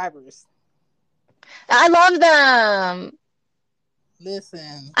 Ambulance drivers. I love them.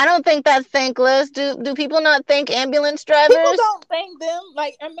 Listen, I don't think that's thankless. Do people not thank ambulance drivers? People don't thank them.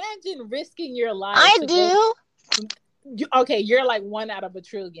 Like, imagine risking your life. I do. You're like 1 out of a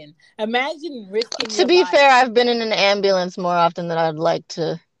trillion. Imagine risking To be fair, I've been in an ambulance more often than I'd like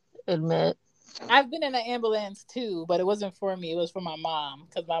to admit. I've been in an ambulance too, but it wasn't for me. It was for my mom,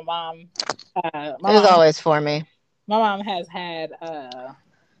 because my mom. It was always for me. My mom has had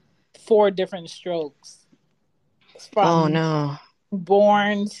 4 different strokes. Oh no.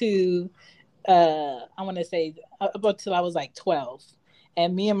 Born to I want to say up until I was like 12,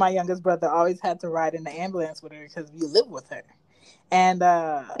 and me and my youngest brother always had to ride in the ambulance with her because we lived with her. And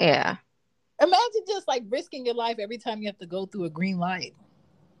imagine just like risking your life every time you have to go through a green light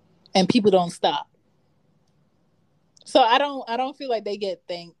and people don't stop. So I don't feel like they get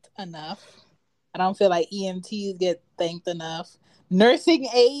thanked enough. I don't feel like EMTs get thanked enough. Nursing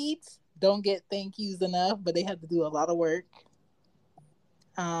aides don't get thank yous enough, but they have to do a lot of work.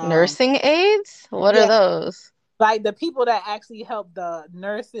 Nursing aides? What are those? Like the people that actually help the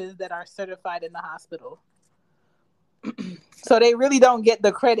nurses that are certified in the hospital. So they really don't get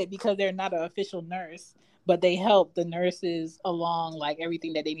the credit because they're not an official nurse, but they help the nurses along, like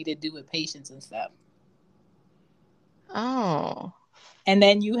everything that they need to do with patients and stuff. Oh. And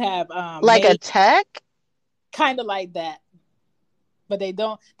then you have like a tech? Kind of like that. But they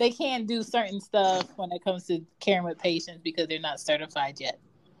can't do certain stuff when it comes to caring with patients because they're not certified yet.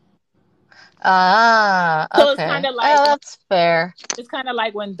 Ah, okay. So it's kind of like, that's fair. It's kind of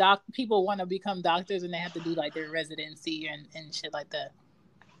like when people want to become doctors and they have to do like their residency and shit like that.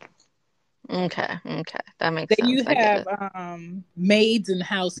 Okay, that makes sense. Then you have maids and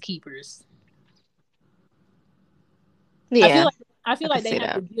housekeepers. Yeah, I feel like they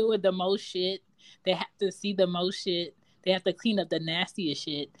have to deal with the most shit. They have to see the most shit. They have to clean up the nastiest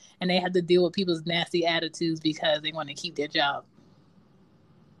shit, and they have to deal with people's nasty attitudes because they want to keep their job.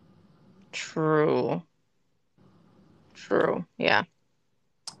 True. Yeah.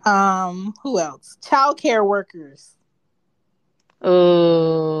 Who else? Childcare workers.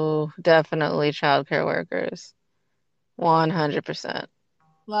 Oh, definitely childcare workers. 100%.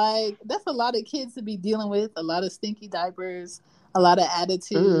 Like, that's a lot of kids to be dealing with, a lot of stinky diapers, a lot of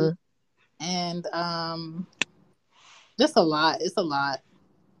attitude, and just a lot. It's a lot.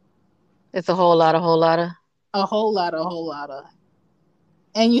 It's a whole lot of. A whole lot of.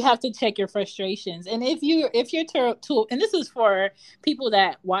 And you have to check your frustrations. And if you're too, and this is for people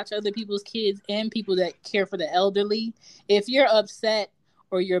that watch other people's kids and people that care for the elderly, if you're upset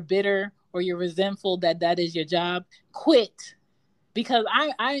or you're bitter or you're resentful that is your job, quit. Because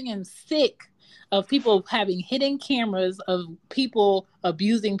I am sick of people having hidden cameras of people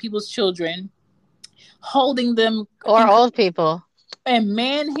abusing people's children, holding them, or old people, and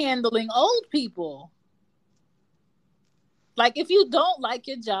manhandling old people. Like, if you don't like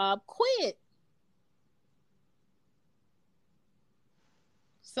your job, quit.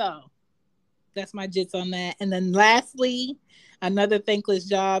 So that's my jits on that. And then lastly, another thankless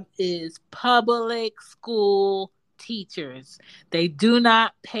job is public school teachers. They do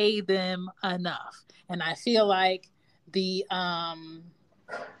not pay them enough. And I feel like the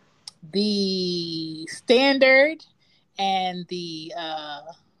standard and the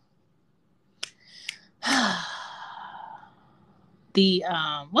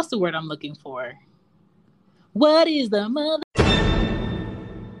what's the word I'm looking for? What is the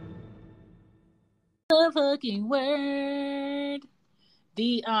motherfucking word?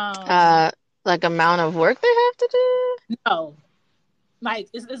 The like amount of work they have to do? No. Like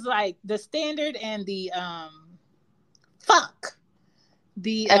it's like the standard and the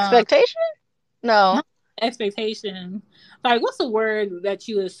the expectation? No. Expectation. Like, what's the word that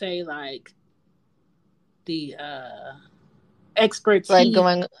you would say, like the expertise, like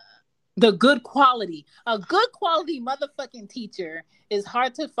going the good quality. A good quality motherfucking teacher is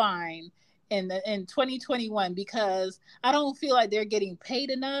hard to find in 2021 because I don't feel like they're getting paid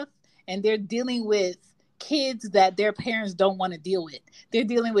enough, and they're dealing with kids that their parents don't want to deal with. They're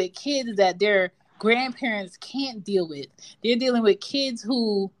dealing with kids that their grandparents can't deal with. They're dealing with kids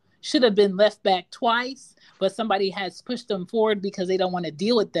who should have been left back twice, but somebody has pushed them forward because they don't want to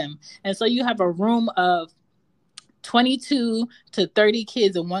deal with them. And so you have a room of 22 to 30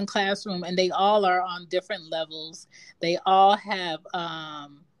 kids in one classroom, and they all are on different levels. They all have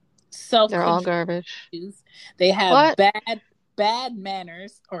they're all garbage. They have bad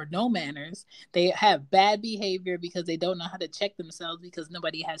manners or no manners. They have bad behavior because they don't know how to check themselves because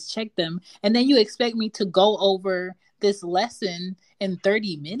nobody has checked them. And then you expect me to go over this lesson in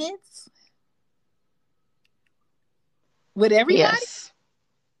 30 minutes with everybody? Yes.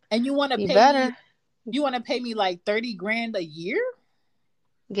 And you want to pay me? You want to pay me like $30,000 a year?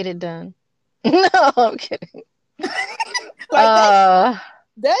 Get it done. No, I'm kidding.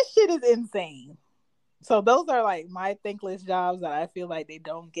 That shit is insane. So those are like my thankless jobs that I feel like they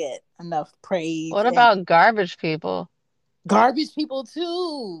don't get enough praise. What about garbage people? Garbage people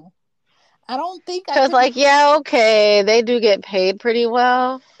too. I don't think because okay, they do get paid pretty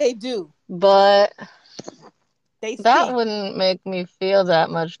well. They do, but that wouldn't make me feel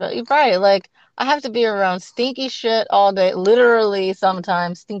that much better. Right? Like, I have to be around stinky shit all day. Literally,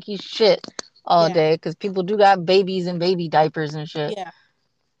 sometimes stinky shit all day because people do got babies and baby diapers and shit. Yeah.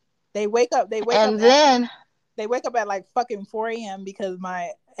 They wake up at like fucking 4 a.m. because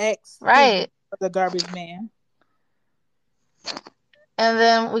my ex is the garbage man. And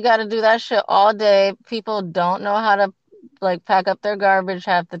then we got to do that shit all day. People don't know how to like pack up their garbage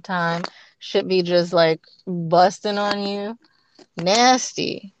half the time. Shit be just like busting on you.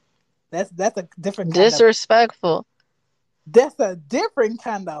 Nasty. That's a different kind disrespectful. That's a different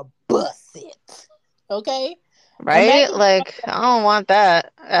kind of bust it. Okay? Right? Imagine like I don't want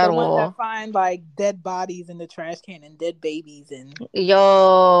that at the all. Ones that find like dead bodies in the trash can and dead babies and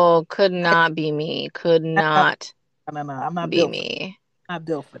yo, could not be me. Could not. No. I'm not be built me. Not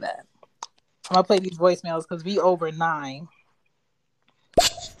built for that. I'm gonna play these voicemails because we over 9.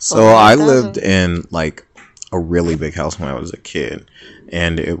 So I lived in like a really big house when I was a kid,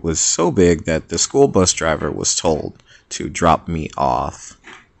 and it was so big that the school bus driver was told to drop me off.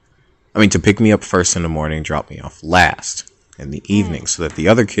 I mean, to pick me up first in the morning, drop me off last in the evening, so that the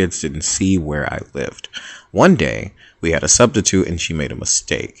other kids didn't see where I lived. One day, we had a substitute, and she made a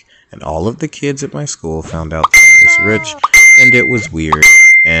mistake, and all of the kids at my school found out that I was rich, and it was weird,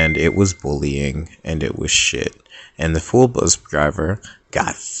 and it was bullying, and it was shit. And the school bus driver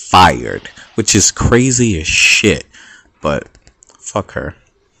got fired, which is crazy as shit, but fuck her.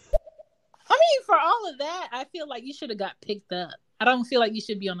 I mean, for all of that, I feel like you should have got picked up. I don't feel like you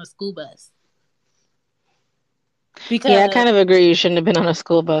should be on a school bus. Because yeah, I kind of agree you shouldn't have been on a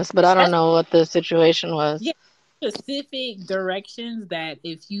school bus, but I don't know what the situation was. Yeah, specific directions that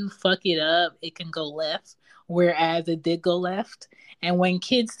if you fuck it up, it can go left, whereas it did go left. And when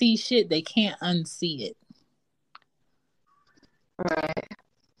kids see shit, they can't unsee it. Right.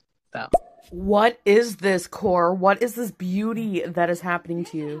 So, what is this, Core? What is this beauty that is happening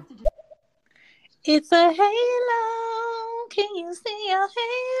to you? It's a halo. Can you see a halo?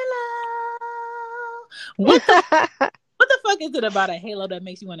 What the fuck is it about a halo that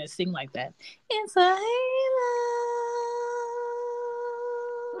makes you want to sing like that? It's a halo.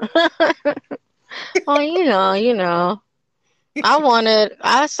 Oh, you know.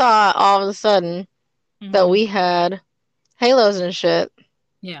 I saw all of a sudden that we had halos and shit.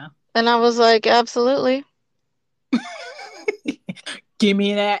 Yeah. And I was like, absolutely. Give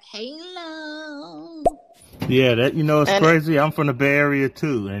me that halo. Yeah, that it's crazy. I'm from the Bay Area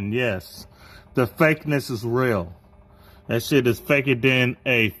too, and yes, the fakeness is real. That shit is faker than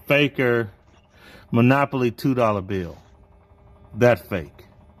a faker Monopoly $2 bill. That fake.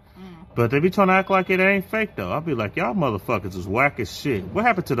 But they be trying to act like it ain't fake though. I'll be like, y'all motherfuckers is whack as shit. What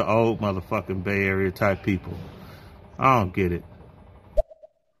happened to the old motherfucking Bay Area type people? I don't get it.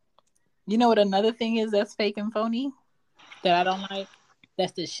 You know what another thing is that's fake and phony that I don't like?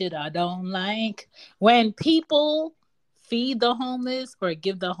 That's the shit I don't like. When people feed the homeless or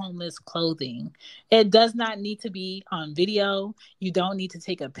give the homeless clothing, it does not need to be on video. You don't need to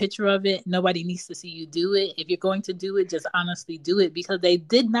take a picture of it. Nobody needs to see you do it. If you're going to do it, just honestly do it, because they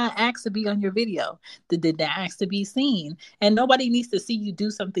did not ask to be on your video. They did not ask to be seen. And nobody needs to see you do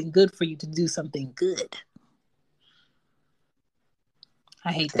something good for you to do something good.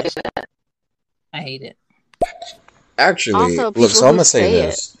 I hate that shit. I hate it. Actually, look, so I'm going to say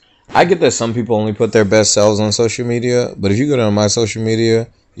this. I get that some people only put their best selves on social media, but if you go to my social media,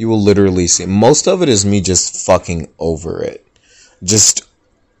 you will literally see most of it is me just fucking over it. Just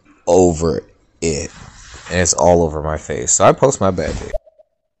over it. And it's all over my face. So I post my bad day.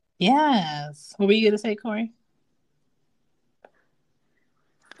 Yes. What were you going to say, Corey?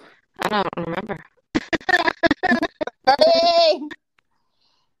 I don't remember.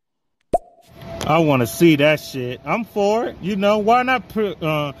 I want to see that shit. I'm for it. Why not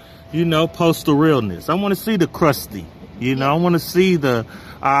post the realness? I want to see the crusty. I want to see the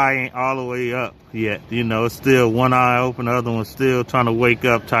eye ain't all the way up yet. It's still one eye open, the other one still trying to wake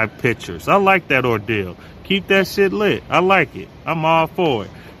up type pictures. I like that ordeal. Keep that shit lit. I like it. I'm all for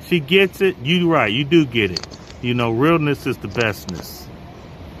it. She gets it. You right. You do get it. Realness is the bestness.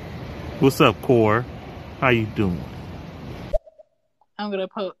 What's up, Core? How you doing? I'm gonna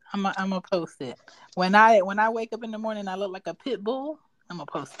post it. When I wake up in the morning, I look like a pit bull. I'm gonna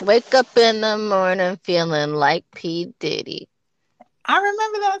post it. Wake up in the morning feeling like P. Diddy. I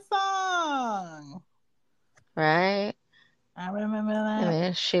remember that song. Right. I remember that. And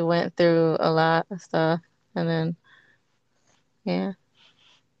then she went through a lot of stuff, and then yeah.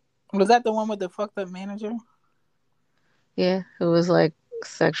 Was that the one with the fucked up manager? Yeah, who was like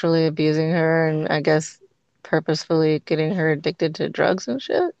sexually abusing her, and I guess purposefully getting her addicted to drugs and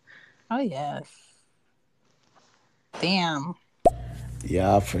shit. Oh yes. Damn.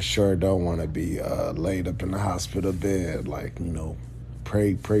 Yeah, I for sure don't want to be laid up in the hospital bed. Like,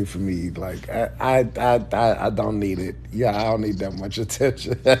 pray for me. Like, I don't need it. Yeah, I don't need that much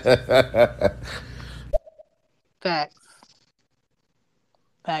attention. Facts.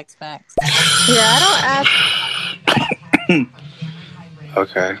 Yeah, I don't ask.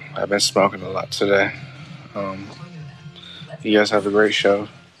 Okay, I've been smoking a lot today. You guys have a great show.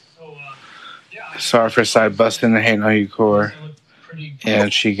 Sorry for side busting and hating on you, Core.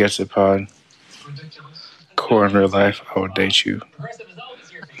 And She Gets It pod. Core in real life, I would date you.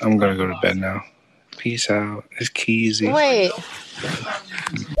 I'm gonna go to bed now. Peace out. It's Keezy. Wait.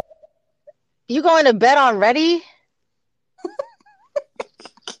 You going to bed already?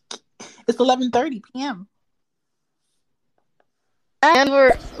 It's 11:30 p.m. And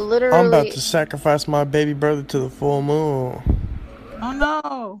we're literally... I'm about to sacrifice my baby brother to the full moon. Oh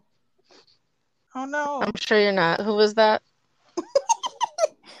no. Oh no. I'm sure you're not. Who was that?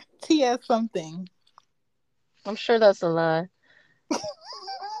 TS something. I'm sure that's a lie.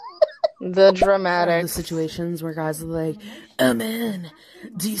 The dramatic. The situations where guys are like, oh man,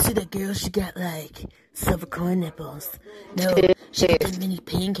 do you see that girl? She got like silver coin nipples. No, she got the mini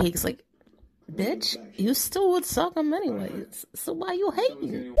pancakes. Like, bitch, you still would suck them anyways. So why you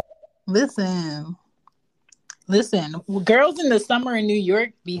hating? Listen. Girls in the summer in New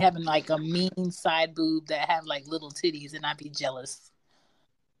York be having like a mean side boob that have like little titties, and I'd be jealous.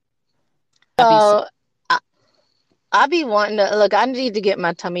 So I be wanting to look. I need to get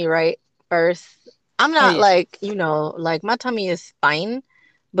my tummy right first. I'm not like, you know, like my tummy is fine,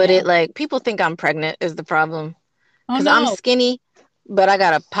 but it like people think I'm pregnant is the problem because I'm skinny, but I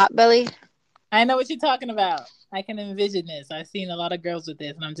got a pot belly. I know what you're talking about. I can envision this. I've seen a lot of girls with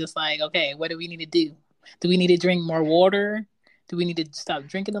this, and I'm just like, okay, what do we need to do? Do we need to drink more water? Do we need to stop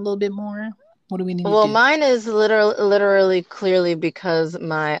drinking a little bit more? What do we need to do? Well, mine is literally clearly because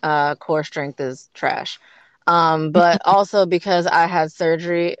my core strength is trash. But also because I had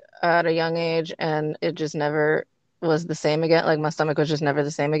surgery at a young age and it just never was the same again. Like my stomach was just never the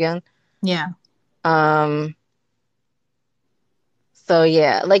same again. Yeah. So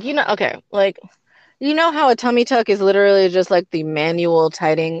yeah, like, you know, okay. Like, you know how a tummy tuck is literally just like the manual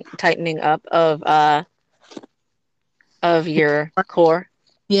tightening up of your core.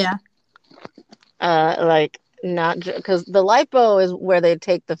 Yeah. Like not because the lipo is where they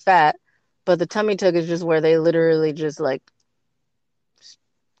take the fat, but the tummy tuck is just where they literally just like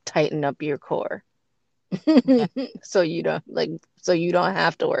tighten up your core. So you don't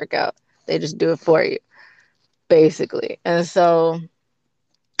have to work out. They just do it for you, basically. And so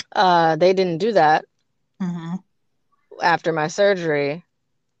they didn't do that after my surgery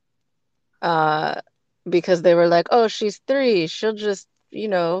because they were like, oh, she's 3. She'll just, you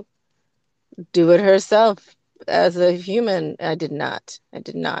know, do it herself as a human. I did not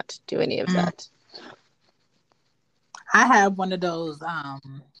do any of that. I have one of those,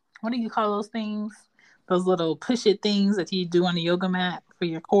 what do you call those things? Those little push it things that you do on the yoga mat for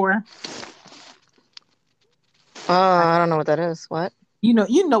your core. I don't know what that is. What? You know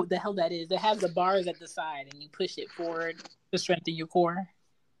what the hell that is. It has the bars at the side and you push it forward to strengthen your core.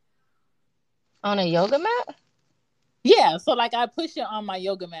 On a yoga mat? Yeah, so like I push it on my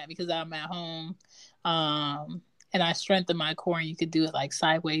yoga mat because I'm at home. And I strengthen my core, and you could do it like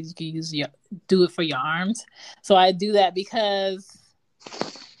sideways. You can do it for your arms. So I do that because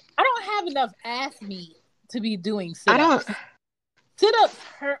I don't have enough ass meat to be doing sit-ups. Sit-ups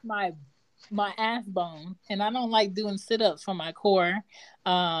hurt my ass bone, and I don't like doing sit-ups for my core.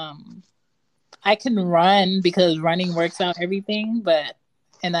 I can run because running works out everything, but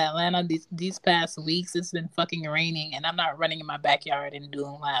in Atlanta these past weeks it's been fucking raining, and I'm not running in my backyard and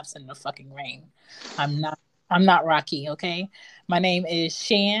doing laps in the fucking rain. I'm not Rocky, okay? My name is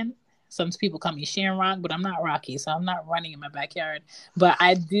Shan. Some people call me Shan Rock, but I'm not Rocky, so I'm not running in my backyard. But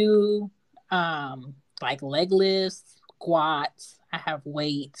I do like leg lifts, squats. I have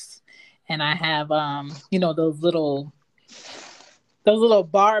weights, and I have those little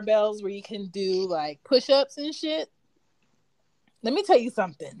barbells where you can do like push-ups and shit. Let me tell you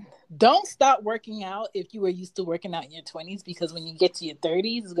something. Don't stop working out if you were used to working out in your 20s, because when you get to your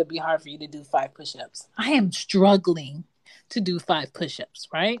 30s, it's going to be hard for you to do 5 push-ups. I am struggling to do 5 push-ups,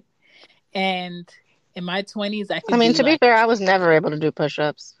 right? And in my 20s, to be fair, I was never able to do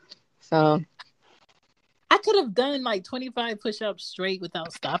push-ups. So I could have done like 25 push-ups straight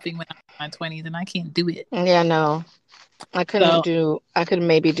without stopping when I was in my 20s, and I can't do it. Yeah, no. I could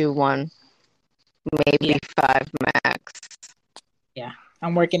maybe do 1, maybe 5 max. Yeah,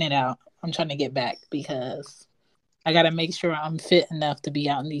 I'm working it out. I'm trying to get back because I got to make sure I'm fit enough to be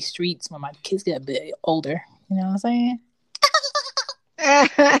out in these streets when my kids get a bit older. You know what I'm saying?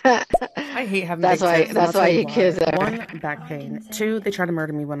 I hate having that's why your kids are 1, back pain. 2, they try to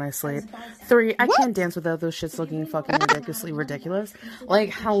murder me when I sleep. 3, I can't dance without those shits looking fucking ridiculously ridiculous.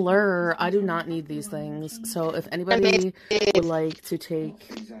 Like, hello, I do not need these things. So if anybody would like to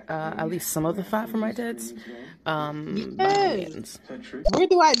take at least some of the fat from my tits, by no Yes. means. Where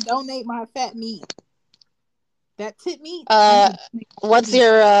do I donate my fat meat? That tit meat? What's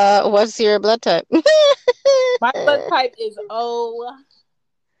your blood type? My blood type is O.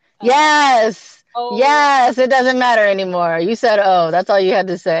 Yes. O. Yes. It doesn't matter anymore. You said O. That's all you had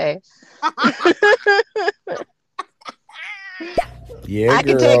to say. Yeah, I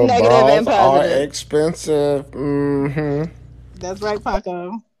can girl, take negative and balls are positive. expensive. Mm-hmm. That's right,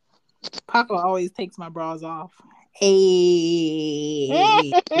 Paco. Paco always takes my bras off. Hey.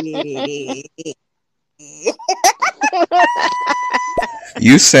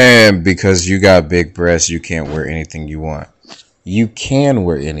 You saying because you got big breasts, you can't wear anything you want. You can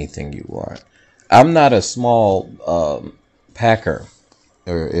wear anything you want. I'm not a small packer.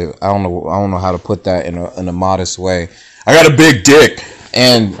 Or I don't know how to put that in a modest way. I got a big dick,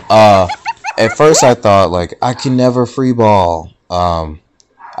 and at first I thought like I can never free ball.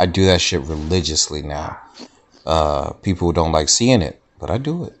 I do that shit religiously now. People don't like seeing it, but I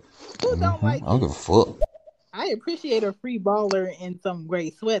do it. Who don't like I don't it? give a fuck. I appreciate a free baller in some gray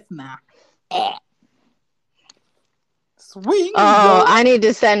sweats now. Swing. I need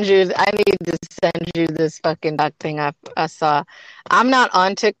to send you this fucking duck thing I saw. I'm not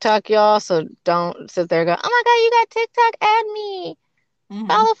on TikTok, y'all, so don't sit there and go, oh my god, you got TikTok, add me.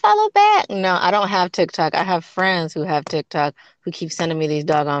 Follow back. No, I don't have TikTok. I have friends who have TikTok who keep sending me these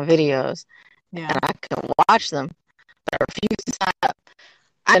doggone videos. Yeah. And I can watch them, but I refuse to sign up.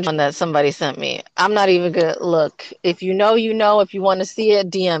 I one that somebody sent me. I'm not even gonna look. If you know, you know. If you want to see it,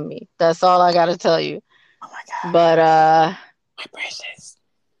 DM me. That's all I gotta tell you. Oh my god. But my precious.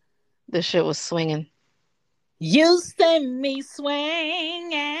 This shit was swinging. You send me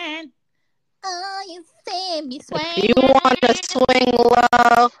swinging. Oh, you send me swinging. If you want to swing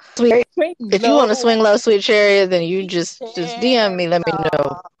low, sweet. If you want to swing low, sweet chariot, then you just DM me. Let me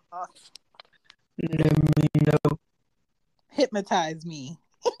know. Let me know. Hypnotize me.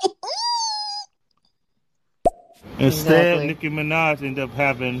 Instead, Nicki Minaj ended up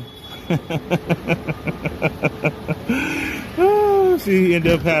having. She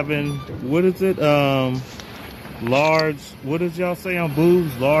ended up having, what is it? Large. What did y'all say on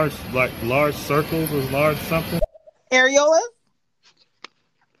boobs? Large circles or large something? Areolas.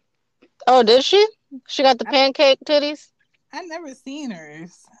 Oh, did she? She got the pancake titties. I never seen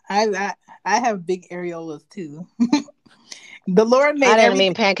hers. I have big areolas too. The Lord made. I didn't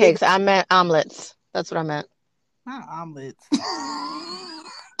mean pancakes. I meant omelets. That's what I meant. Not omelets.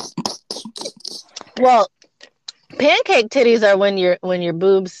 Well, pancake titties are when your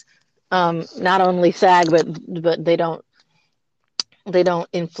boobs not only sag but they don't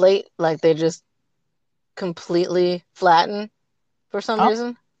inflate, like they just completely flatten for some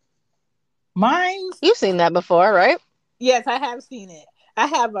reason. You've seen that before, right? Yes, I have seen it. I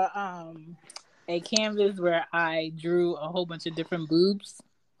have a canvas where I drew a whole bunch of different boobs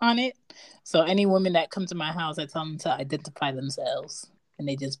on it. So any women that come to my house, I tell them to identify themselves, and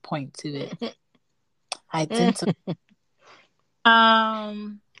they just point to it. Identify.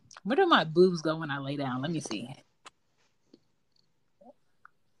 Where do my boobs go when I lay down? Let me see.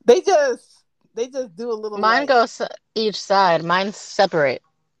 They just do a little. Mine goes each side. Mine's separate.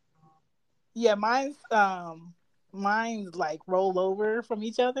 Yeah, mine's like roll over from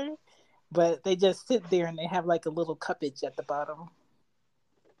each other, but they just sit there and they have like a little cuppage at the bottom.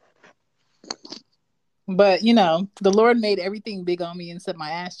 But you know, the Lord made everything big on me except my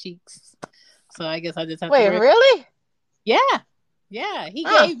ass cheeks. So I guess I just have to. Wait, really? Yeah. He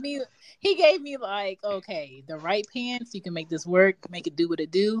gave me like, okay, the right pants, you can make this work, make it do what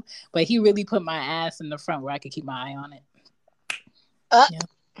it do. But he really put my ass in the front where I could keep my eye on it. Yeah.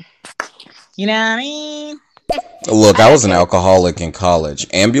 You know what I mean? Look, I was an alcoholic in college.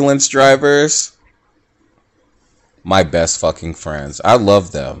 Ambulance drivers, my best fucking friends. I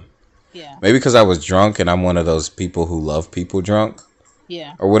love them. Yeah. Maybe because I was drunk and I'm one of those people who love people drunk.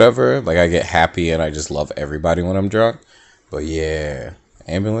 Yeah. Or whatever. Like I get happy and I just love everybody when I'm drunk. But yeah,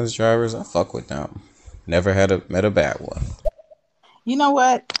 ambulance drivers, I fuck with them. Never met a bad one. You know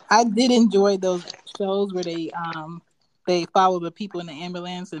what? I did enjoy those shows where they follow the people in the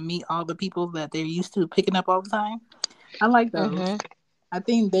ambulance and meet all the people that they're used to picking up all the time. I like those. Mm-hmm. I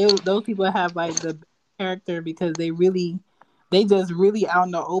think those people have like the character because they just really out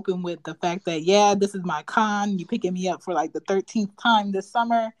in the open with the fact that, yeah, this is my con. You picking me up for like the 13th time this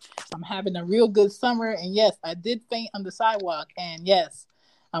summer. I'm having a real good summer. And yes, I did faint on the sidewalk. And yes,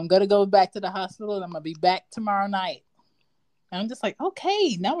 I'm going to go back to the hospital and I'm going to be back tomorrow night. And I'm just like,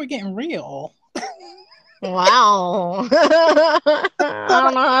 okay, now we're getting real. Wow. I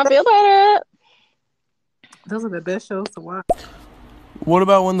don't know how I feel about it. Those are the best shows to watch. What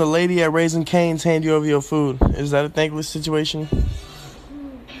about when the lady at Raising Cane's hand you over your food? Is that a thankless situation?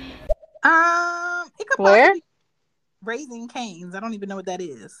 It could Where? possibly Raising Cane's. I don't even know what that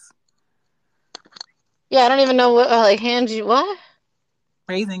is. Yeah, I don't even know what hands you what?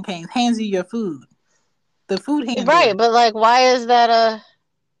 Raising Cane's hands you your food. The food handler. Right, but like, why is that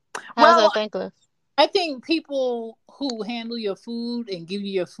how's that thankless? I think people who handle your food and give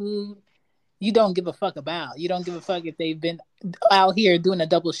you your food, you don't give a fuck about. You don't give a fuck if they've been out here doing a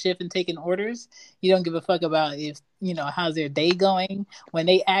double shift and taking orders. You don't give a fuck about if, how's their day going. When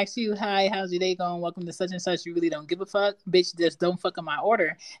they ask you, hi, how's your day going? Welcome to such and such. You really don't give a fuck. Bitch, just don't fuck up my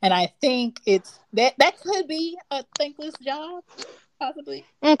order. And I think it's that could be a thankless job, possibly.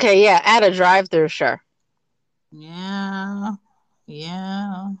 Okay, yeah, at a drive-thru, sure. Yeah.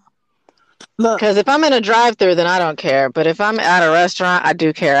 Look, because if I'm in a drive-thru, then I don't care. But if I'm at a restaurant, I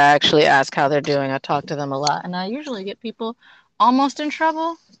do care. I actually ask how they're doing. I talk to them a lot, and I usually get people almost in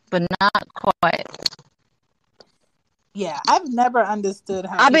trouble, but not quite. Yeah, I've never understood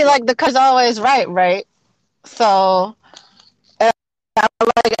how. I'll be like, the cuz always right? So,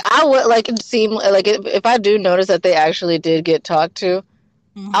 I would seem like if I do notice that they actually did get talked to,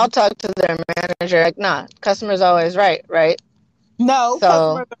 I'll talk to their manager. Like, nah, customer's always right? No,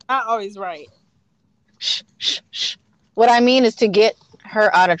 customers are not always right. Shh. What I mean is to get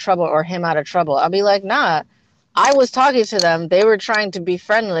her out of trouble or him out of trouble. I'll be like, nah, I was talking to them. They were trying to be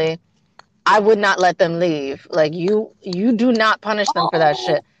friendly. I would not let them leave. Like, you do not punish them for that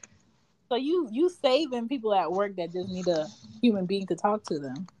shit. So you saving people at work that just need a human being to talk to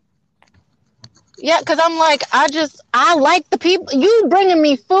them. Yeah, because I'm like, I like the people. You bringing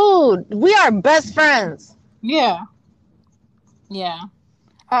me food. We are best friends. Yeah.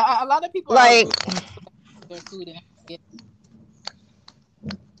 A lot of people like their food and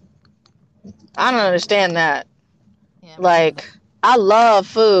I don't understand that. Yeah, like, I love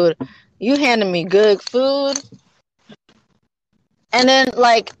food. You handed me good food, and then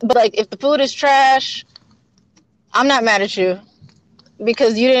but if the food is trash, I'm not mad at you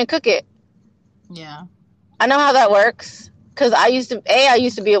because you didn't cook it. Yeah, I know how that works because I used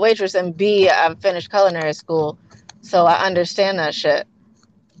to be a waitress, and B, I finished culinary school, so I understand that shit.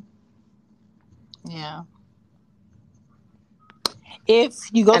 Yeah. If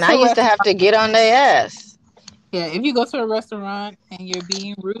you go and I used to have to get on their ass. Yeah, if you go to a restaurant and you're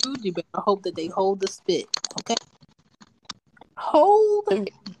being rude, you better hope that they hold the spit. Okay. Hold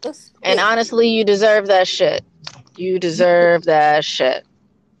the spit. And honestly, you deserve that shit. You deserve that shit.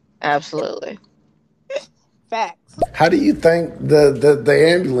 Absolutely. Facts. How do you think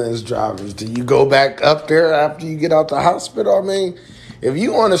the ambulance drivers, do you go back up there after you get out the hospital? I mean, if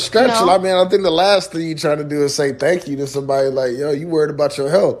you on a stretcher, I think the last thing you trying to do is say thank you to somebody like, yo, you worried about your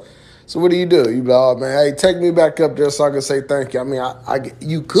health. So what do? You be like, oh, man, hey, take me back up there so I can say thank you. I mean,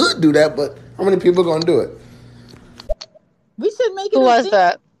 you could do that, but how many people are going to do it? We should make it Who was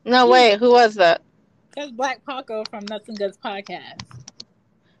that? No, wait, who was that? That's Black Paco from Nuts and Guts podcast.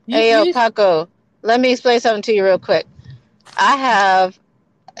 Hey, Paco, let me explain something to you real quick. I have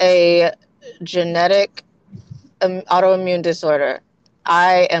a genetic autoimmune disorder.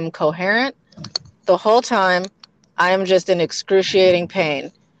 I am coherent the whole time. I am just in excruciating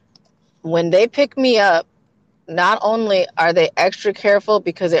pain. When they pick me up, not only are they extra careful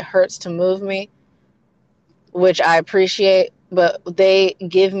because it hurts to move me, which I appreciate, but they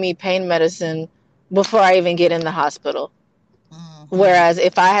give me pain medicine before I even get in the hospital. Mm-hmm. Whereas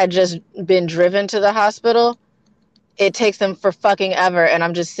if I had just been driven to the hospital, it takes them for fucking ever, and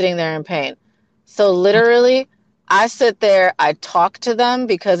I'm just sitting there in pain. So literally, I sit there, I talk to them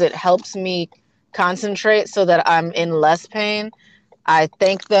because it helps me concentrate so that I'm in less pain. I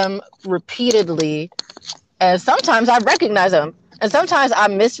thank them repeatedly, and sometimes I recognize them, and sometimes I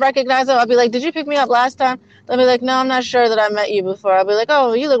misrecognize them. I'll be like, did you pick me up last time? They'll be like, no, I'm not sure that I met you before. I'll be like,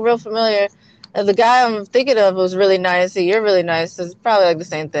 oh, you look real familiar. And the guy I'm thinking of was really nice. So you're really nice. So it's probably like the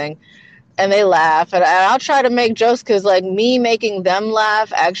same thing. And they laugh, and I'll try to make jokes because like me making them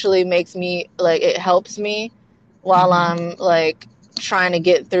laugh actually makes me like, it helps me while I'm like trying to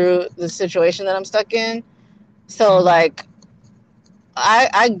get through the situation that I'm stuck in. So like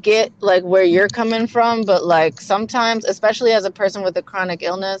I get like where you're coming from, but like sometimes, especially as a person with a chronic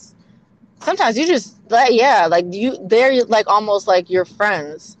illness, sometimes you just they're like almost like your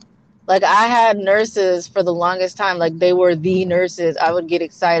friends. Like I had nurses for the longest time, like they were the nurses. I would get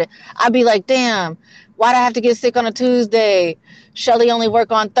excited. I'd be like, damn, why'd I have to get sick on a Tuesday? Shelly only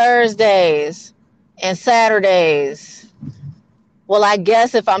work on Thursdays and Saturdays. Well, I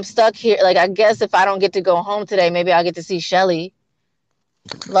guess if I'm stuck here, like I guess if I don't get to go home today, maybe I'll get to see Shelly.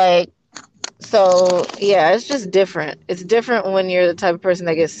 Like, So yeah, it's just different. It's different when you're the type of person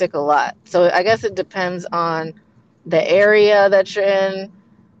that gets sick a lot. So I guess it depends on the area that you're in.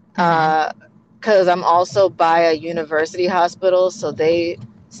 Because I'm also by a university hospital, so they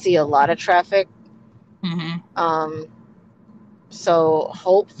see a lot of traffic. So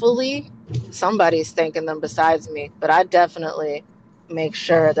hopefully somebody's thanking them besides me, but I definitely make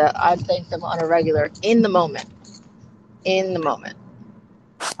sure that I thank them on a regular in the moment.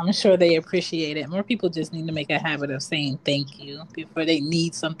 I'm sure they appreciate it. More people just need to make a habit of saying thank you before they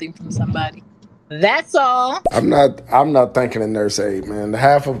need something from somebody. That's all. I'm not thanking a nurse aide, man.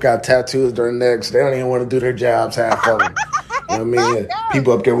 Half of them got tattoos during their necks. They don't even want to do their jobs, half of them. You know what I mean?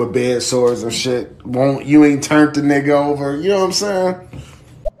 People up there with bed sores and shit. You ain't turned the nigga over. You know what I'm saying?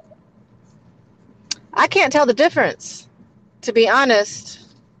 I can't tell the difference, to be honest.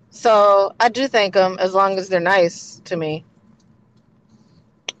 So I do thank them as long as they're nice to me.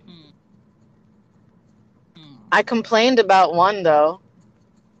 I complained about one, though.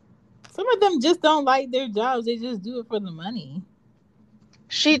 Some of them just don't like their jobs. They just do it for the money.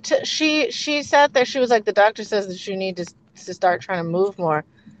 She sat there. She was like, the doctor says that you need to start trying to move more.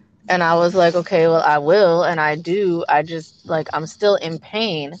 And I was like, okay, well, I will. And I do. I just, like, I'm still in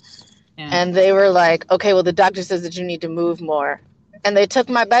pain. Yeah. And they were like, okay, well, the doctor says that you need to move more. And they took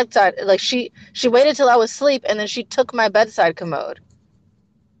my bedside. Like, she waited till I was asleep, and then she took my bedside commode.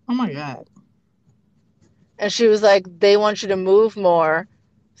 Oh, my God. And she was like, they want you to move more,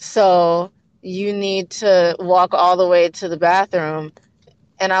 so you need to walk all the way to the bathroom.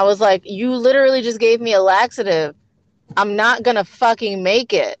 And I was like, you literally just gave me a laxative. I'm not going to fucking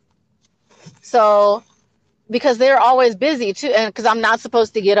make it. So, because they're always busy, too, and because I'm not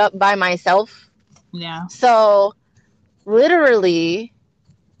supposed to get up by myself. Yeah. So, literally,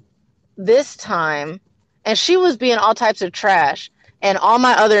 this time, and she was being all types of trash, and all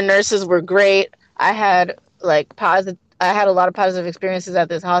my other nurses were great. I had a lot of positive experiences at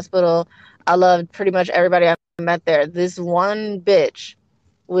this hospital. I loved pretty much everybody I met there. This one bitch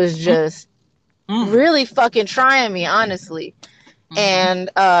was just really fucking trying me, honestly. And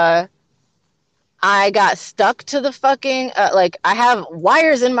I got stuck to the fucking I have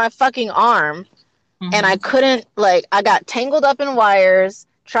wires in my fucking arm, and I couldn't, I got tangled up in wires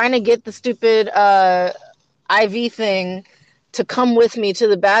trying to get the stupid IV thing to come with me to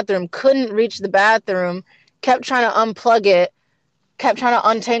the bathroom. Couldn't reach the bathroom. Kept trying to unplug it, kept trying to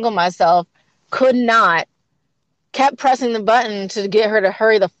untangle myself, could not, kept pressing the button to get her to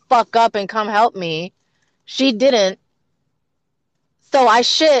hurry the fuck up and come help me. She didn't. So I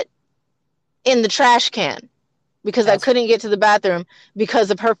shit in the trash can because I couldn't get to the bathroom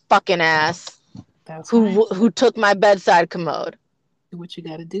because of her fucking ass who took my bedside commode. Do what you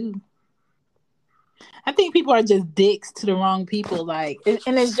gotta do. I think people are just dicks to the wrong people, and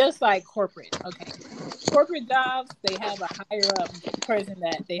it's just like corporate. Okay, corporate jobs, they have a higher up person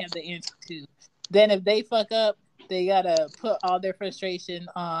that they have to answer to. Then if they fuck up, they gotta put all their frustration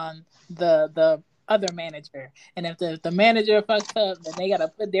on the other manager. And if the manager fucks up, then they gotta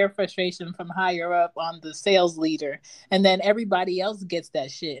put their frustration from higher up on the sales leader. And then everybody else gets that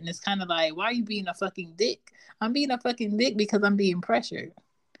shit. And it's kind of like, why are you being a fucking dick? I'm being a fucking dick because I'm being pressured.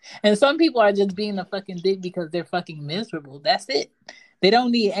 And some people are just being a fucking dick because they're fucking miserable. That's it. They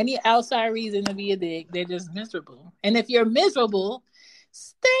don't need any outside reason to be a dick. They're just miserable. And if you're miserable,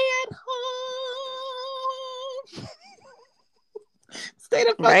 stay at home. Stay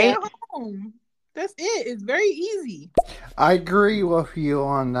the fuck at home. That's it. It's very easy. I agree with you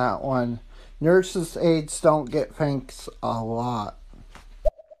on that one. Nurses' aides don't get thanks a lot.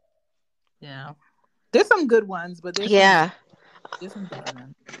 Yeah. There's some good ones, but there's some bad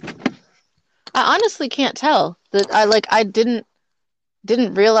ones. I honestly can't tell. That I didn't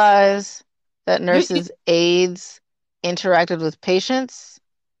realize that nurses' aides interacted with patients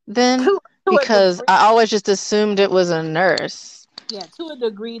then, because I always just assumed it was a nurse. Yeah, to a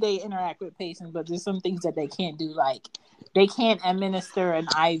degree they interact with patients, but there's some things that they can't do. Like they can't administer an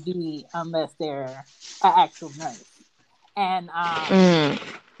IV unless they're an actual nurse. And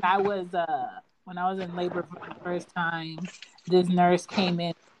when I was in labor for the first time, this nurse came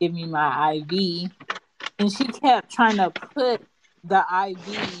in to give me my IV, and she kept trying to put the IV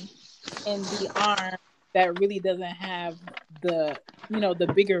in the arm that really doesn't have the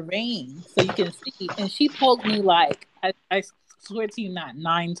bigger vein, so you can see. And she poked me I swear to you, not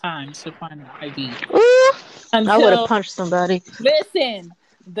 9 times to find the IV. I would have punched somebody. Listen,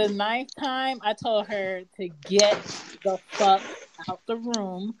 the 9th time, I told her to get the fuck out the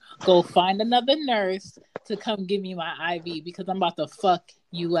room, go find another nurse to come give me my IV because I'm about to fuck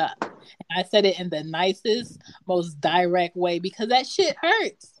you up. And I said it in the nicest, most direct way because that shit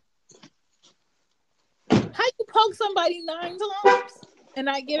hurts. How you poke somebody 9 times and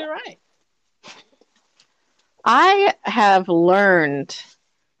not get it right? I have learned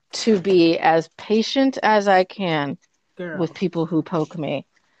to be as patient as I can with people who poke me.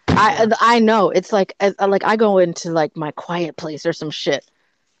 I know it's like I go into like my quiet place or some shit.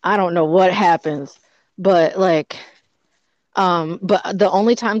 I don't know what happens, but like but the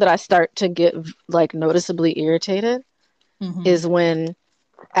only time that I start to get like noticeably irritated is when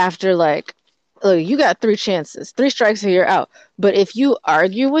after like, look, you got 3 chances, 3 strikes and you're out. But if you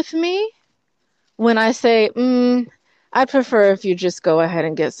argue with me when I say, I prefer if you just go ahead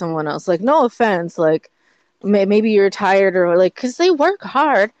and get someone else. Like, no offense, like maybe you're tired or like, because they work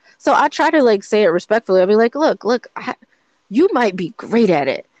hard. So I try to like say it respectfully. I'll be like, look, you might be great at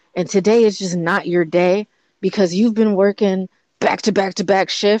it, and today is just not your day because you've been working back to back to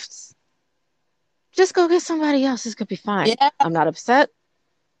back shifts. Just go get somebody else. This could be fine. Yeah. I'm not upset.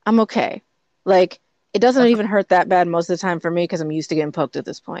 I'm okay. Like, it doesn't even hurt that bad most of the time for me because I'm used to getting poked at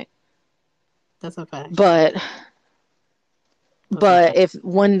this point. That's a fact. But if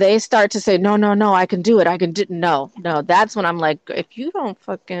when they start to say, no, I can do it. No, that's when I'm like, if you don't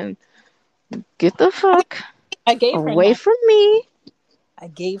fucking get the fuck away from me. I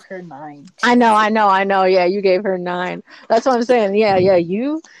gave her 9. I know. Yeah, you gave her 9. That's what I'm saying. Yeah,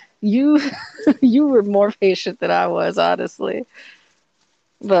 you were more patient than I was, honestly.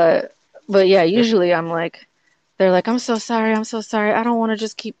 But yeah, usually I'm like, they're like, I'm so sorry. I don't want to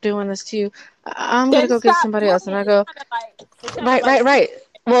just keep doing this to you. I'm going to go get somebody else. And I go, right.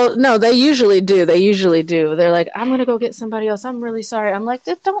 Well, no, they usually do. They're like, I'm going to go get somebody else. I'm really sorry. I'm like,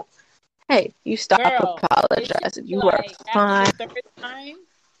 don't. Hey, you stop apologizing. You are fine. After the 3rd time,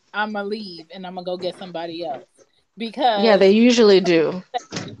 I'm going to leave and I'm going to go get somebody else. Because yeah, they usually do.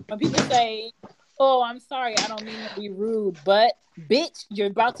 When people say, oh, I'm sorry, I don't mean to be rude, but bitch, you're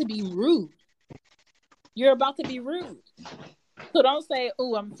about to be rude. So don't say,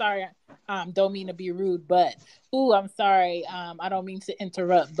 oh, I'm sorry, don't mean to be rude, but, oh, I'm sorry, I don't mean to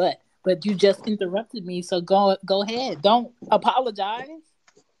interrupt, but you just interrupted me, so go ahead. Don't apologize.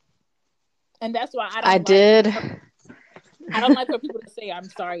 And that's why I don't like for people to say, I'm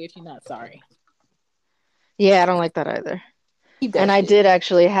sorry if you're not sorry. Yeah, I don't like that either. And I did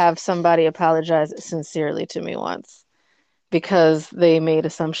actually have somebody apologize sincerely to me once because they made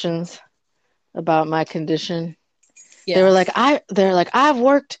assumptions about my condition. Yeah. They're like, I've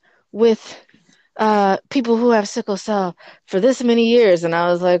worked with people who have sickle cell for this many years, and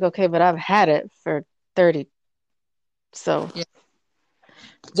I was like, okay, but I've had it for 30. So yeah.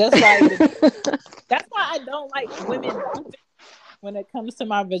 Just like that's why I don't like women doctors when it comes to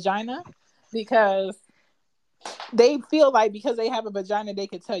my vagina, because they feel like because they have a vagina, they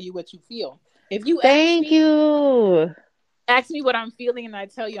can tell you what you feel. If you ask me what I'm feeling and I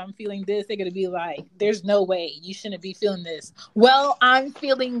tell you I'm feeling this, they're going to be like, there's no way, you shouldn't be feeling this. Well, I'm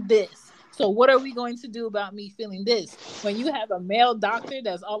feeling this. So what are we going to do about me feeling this? When you have a male doctor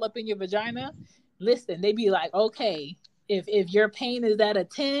that's all up in your vagina, listen, they be like, okay, if your pain is at a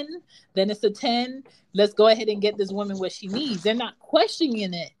 10, then it's a 10. Let's go ahead and get this woman what she needs. They're not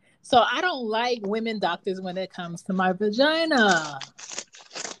questioning it. So I don't like women doctors when it comes to my vagina.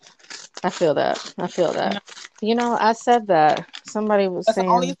 I feel that. You know, I said that. Somebody was That's saying.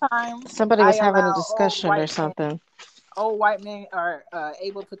 The only time somebody was having a discussion or something. Old white men are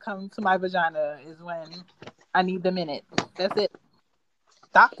able to come to my vagina is when I need them in it. That's it.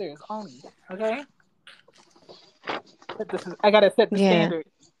 Doctors only. Okay. I gotta set the standard.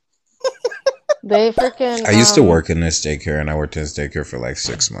 They freaking. I used to work in this daycare, and I worked in this daycare for like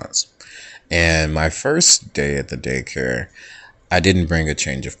 6 months. And my first day at the daycare, I didn't bring a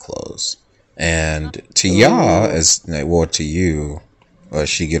change of clothes. And to y'all, to you,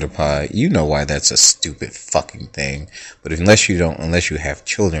 She Get a Pie, you know why that's a stupid fucking thing. But unless you have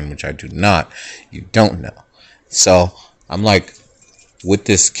children, which I do not, you don't know. So I'm like with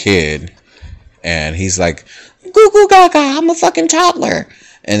this kid, and he's like, goo goo gaga, I'm a fucking toddler.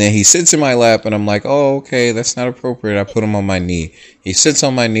 And then he sits in my lap, and I'm like, oh, okay, that's not appropriate. I put him on my knee. He sits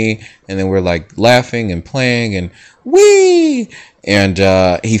on my knee, and then we're like laughing and playing and wee! And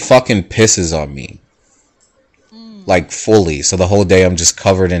he fucking pisses on me. Like fully. So the whole day I'm just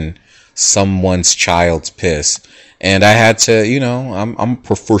covered in someone's child's piss. And I had to, I'm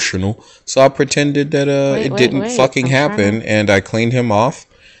professional. So I pretended that it didn't fucking happen. And I cleaned him off.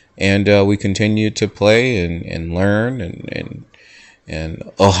 And we continued to play and learn and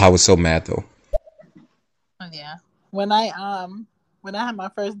I was so mad though. Yeah. When I had my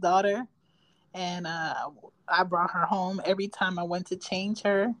first daughter and I brought her home, every time I went to change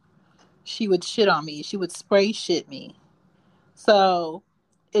her, she would shit on me. She would spray shit me. So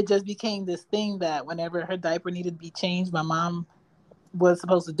it just became this thing that whenever her diaper needed to be changed, my mom was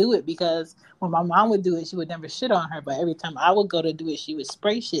supposed to do it, because when my mom would do it, she would never shit on her. But every time I would go to do it, she would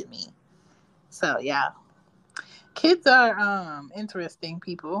spray shit me. So yeah, kids are interesting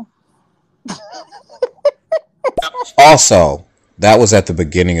people. Also, that was at the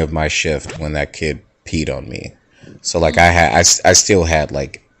beginning of my shift when that kid peed on me. So like I still had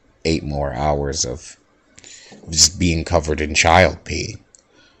like 8 more hours of just being covered in child pee.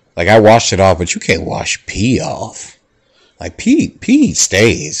 Like I washed it off, but you can't wash pee off. Like pee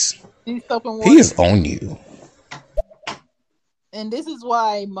stays. Pee is on you. And this is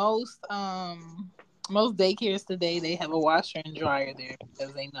why most daycares today, they have a washer and dryer there,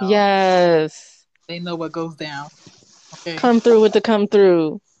 because they know. Yes. They know what goes down. Okay. Come through with the come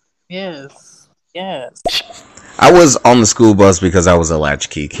through. Yes. Yes. I was on the school bus because I was a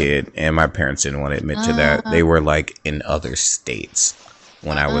latchkey kid, and my parents didn't want to admit to that. They were like in other states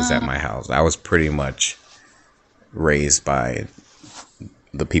when I was at my house. I was pretty much raised by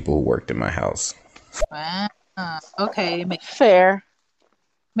the people who worked in my house. Okay. Fair.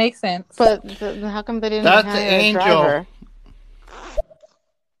 Makes sense. But how come they didn't That's hire an angel. a driver?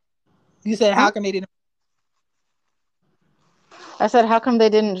 You said, how come they didn't? I said, how come they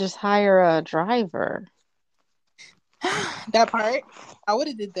didn't just hire a driver? That part, I would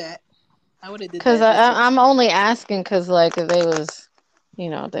have did that. Because I'm only asking because, like, if they was,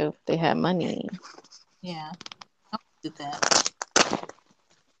 you know, they had money. Yeah, I did that.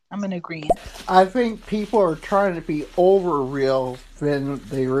 I'm in agreement. I think people are trying to be over real than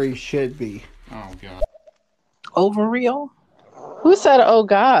they really should be. Oh God. Over real? Who said, "Oh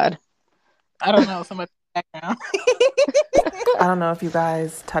God"? I don't know. Somebody in the background. I don't know if you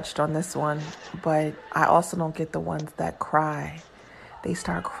guys touched on this one, but I also don't get the ones that cry. They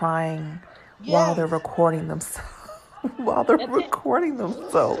start crying while they're recording themselves.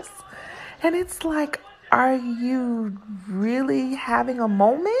 And it's like, are you really having a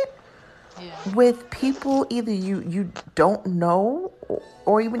moment with people either you don't know,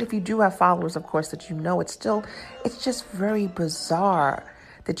 or even if you do have followers, of course, that you know? It's just very bizarre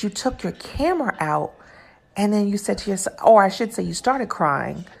that you took your camera out and then you said to yourself, or I should say you started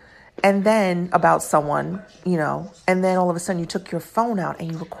crying, and then about someone, you know, and then all of a sudden you took your phone out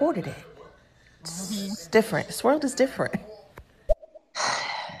and you recorded it. It's different. This world is different.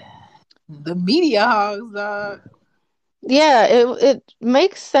 The media hogs, dog. Yeah, it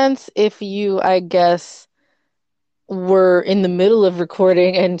makes sense if you, I guess, were in the middle of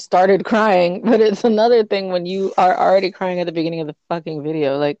recording and started crying, but it's another thing when you are already crying at the beginning of the fucking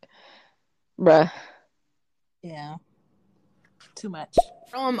video. Like, bruh. Yeah. Too much.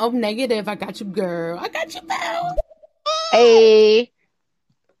 O negative. I got you, girl. I got you, pal. Hey,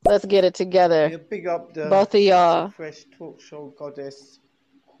 let's get it together. Yeah, big up the both of y'all. Fresh Talk Show goddess,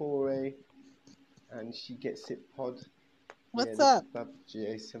 Corey, and She Gets It pod. What's up? Bab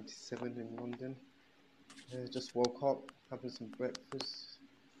GA77 in London. Just woke up, having some breakfast.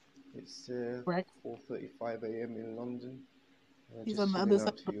 It's 4:35 a.m. in London. He's just on the other tuning out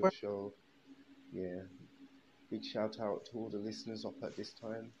side to of the your world. show. Yeah. Big shout out to all the listeners up at this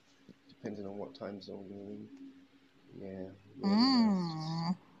time, depending on what time zone you're in. Yeah.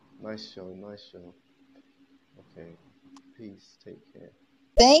 Nice show. Okay. Peace. Take care.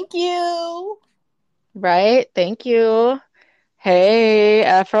 Thank you. Right? Thank you. Hey,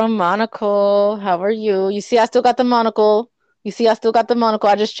 Afro Monocle. How are you? You see, I still got the monocle. I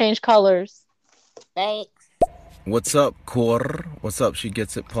just changed colors. Thanks. What's up, Kor? What's up, She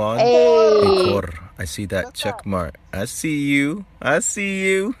Gets It pod? Hey. Hey, Kor. I see that check mark. I see you.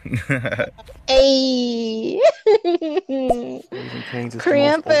 Hey. Raising Cane's is the most overrated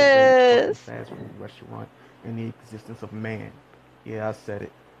Krampus. fast food restaurant in the existence of man. Yeah, I said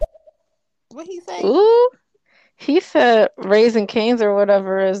it. What he say? Ooh. He said Raising Cane's or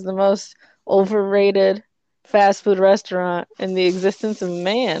whatever is the most overrated fast food restaurant in the existence of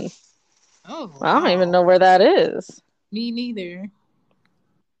man. Oh, I don't even know where that is. Me neither.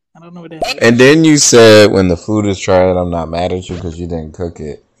 I don't know what that is. And then you said when the food is tried, I'm not mad at you because you didn't cook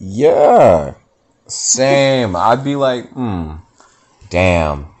it. Yeah. Same. I'd be like,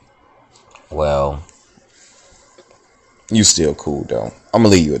 damn. Well, you still cool though. I'm gonna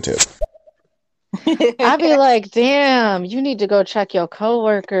leave you a tip. I'd be like, damn, you need to go check your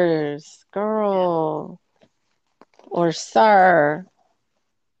coworkers, girl. Or sir.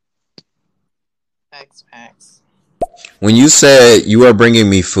 Facts. When you said you are bringing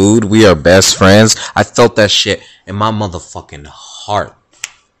me food, we are best friends, I felt that shit in my motherfucking heart.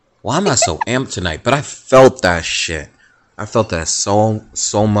 Why am I so amped tonight? But I felt that shit. I felt that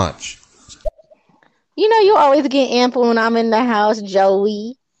so much. You know, you always get ample when I'm in the house,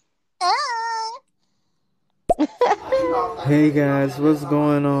 Joey. Hey guys, what's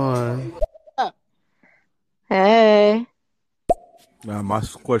going on? Hey. My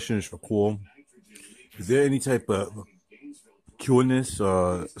question is for Cool. Is there any type of cureness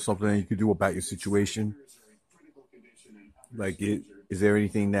or something you could do about your situation? Like, is there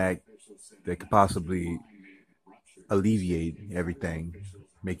anything that could possibly alleviate everything,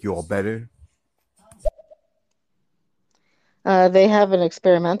 make you all better? They have an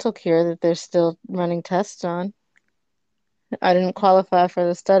experimental cure that they're still running tests on. I didn't qualify for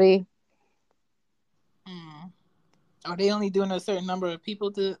the study. Are they only doing a certain number of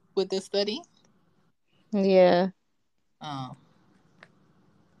people with this study? Yeah. Oh.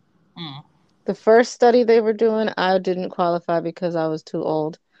 The first study they were doing, I didn't qualify because I was too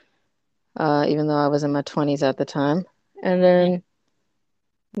old, even though I was in my 20s at the time. And then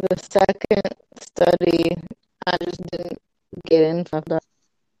the second study, I just didn't get in.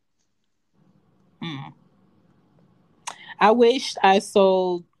 I wish I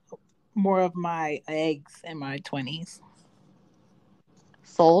sold more of my eggs in my 20s.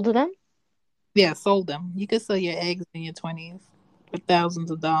 Sold them? Yeah, sold them. You could sell your eggs in your 20s for thousands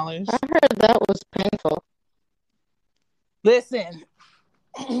of dollars. I heard that was painful. Listen,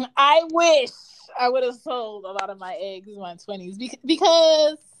 I wish I would have sold a lot of my eggs in my 20s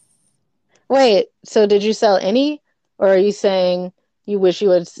because... Wait, so did you sell any? Or are you saying you wish you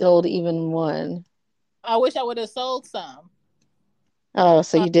had sold even one? I wish I would have sold some. Oh,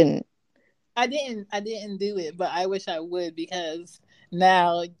 so you didn't. I didn't do it, but I wish I would because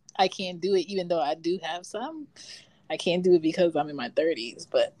now I can't do it even though I do have some. I can't do it because I'm in my 30s,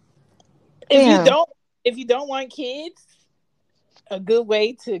 but if you don't want kids, a good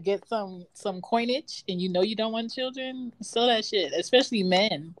way to get some coinage and you know you don't want children, sell that shit, especially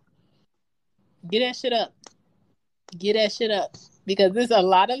men. Get that shit up. Get that shit up because there's a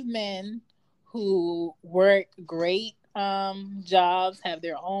lot of men who work great jobs, have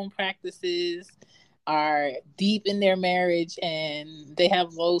their own practices, are deep in their marriage, and they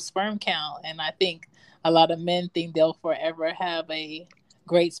have low sperm count. And I think a lot of men think they'll forever have a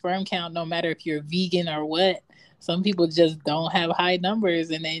great sperm count, no matter if you're vegan or what. Some people just don't have high numbers,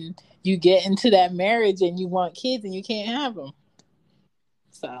 and then you get into that marriage and you want kids and you can't have them.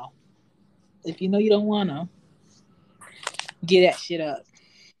 So if you know you don't want them, get that shit up.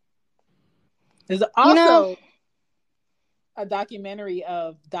 There's also a documentary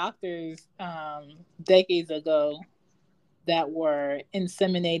of doctors decades ago that were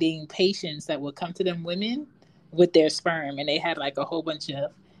inseminating patients that would come to them, women, with their sperm, and they had like a whole bunch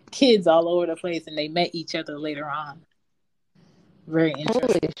of kids all over the place, and they met each other later on. Very interesting.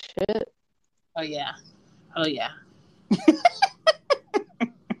 Holy shit. Oh yeah.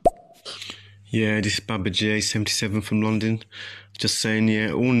 Yeah, this is Baba J, 77 from London. Just saying,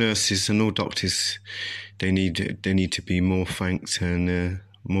 yeah, all nurses and all doctors, they need to be more thanked and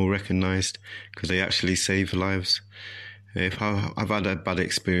more recognised because they actually save lives. If I've had a bad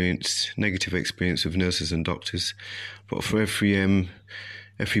experience, negative experience with nurses and doctors, but for every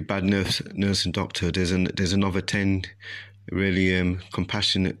bad nurse and doctor, there's another 10 really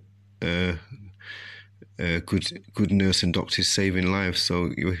compassionate. Good nurse and doctors saving lives.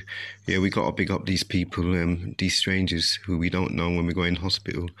 So yeah, we got to big up these people, these strangers who we don't know when we go in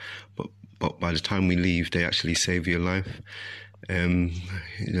hospital, but by the time we leave, they actually save your life.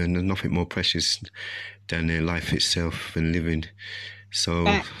 Nothing more precious than their life itself and living. So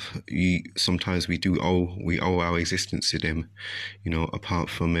sometimes we owe our existence to them, apart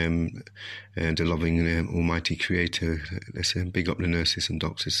from the loving Almighty Creator. Let's big up the nurses and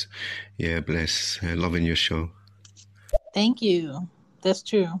doctors. Yeah, bless. Loving your show. Thank you. That's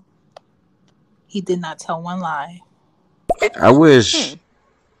true. He did not tell one lie. I wish.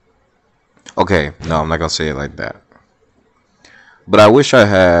 Okay, no, I'm not gonna say it like that. But I wish I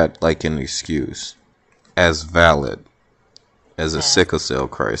had like an excuse as valid as a sickle cell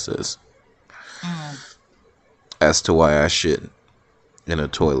crisis as to why I shit in a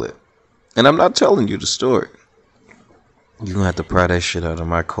toilet. And I'm not telling you the story. You're gonna have to pry that shit out of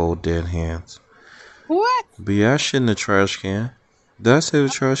my cold dead hands. What? But yeah, I shit in the trash can. Did I say the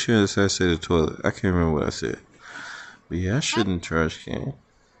trash can or did I say the toilet? I can't remember what I said. But yeah, I shit in the trash can.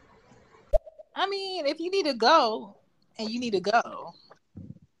 I mean, if you need to go and you need to go,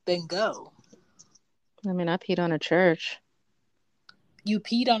 then go. I mean, I peed on a church. You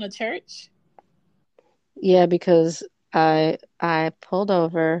peed on a church? Yeah, because I pulled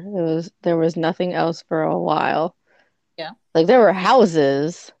over. There was nothing else for a while. Yeah. Like there were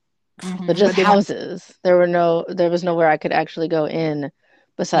houses, but just But houses. There was nowhere I could actually go in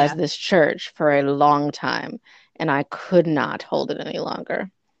besides this church for a long time, and I could not hold it any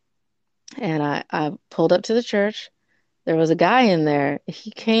longer. And I pulled up to the church. There was a guy in there.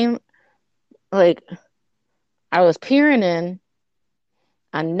 He came, like, I was peering in.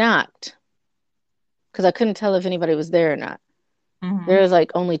 I knocked because I couldn't tell if anybody was there or not. Mm-hmm. There was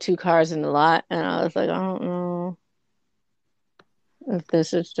like only 2 cars in the lot, and I was like, I don't know if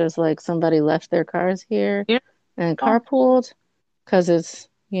this is just like somebody left their cars here and carpooled because it's,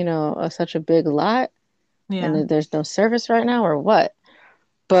 such a big lot and there's no service right now or what.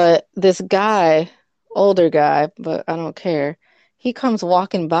 But this guy, older guy, but I don't care, he comes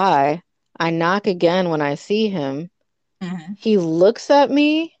walking by. I knock again when I see him. Mm-hmm. He looks at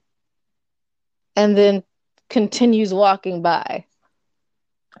me and then continues walking by.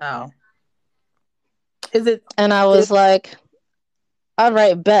 Oh. Is it? And I was like, all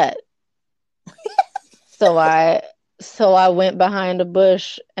right, bet. So I went behind a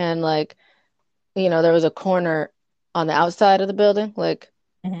bush and there was a corner on the outside of the building, like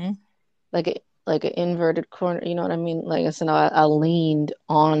an inverted corner, you know what I mean? Like, so I leaned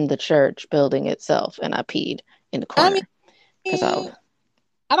on the church building itself and I peed in the corner.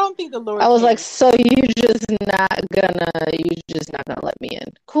 I don't think the Lord. I was like, so you're just not gonna let me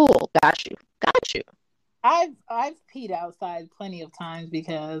in? Cool, got you. I've peed outside plenty of times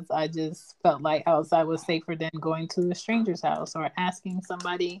because I just felt like outside was safer than going to a stranger's house or asking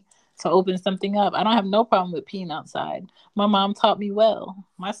somebody to open something up. I don't have no problem with peeing outside. My mom taught me well.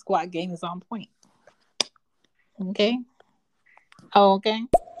 My squat game is on point. Okay. Oh, okay.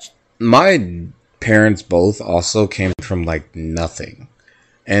 My parents both also came from like nothing.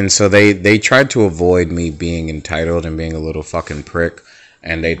 And so they tried to avoid me being entitled and being a little fucking prick.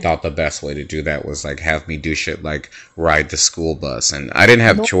 And they thought the best way to do that was like have me do shit like ride the school bus. And I didn't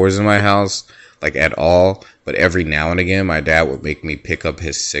have chores in my house like at all. But every now and again, my dad would make me pick up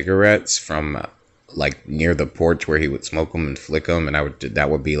his cigarettes from like near the porch where he would smoke them and flick them. And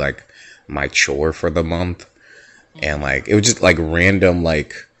that would be like my chore for the month. And like it was just like random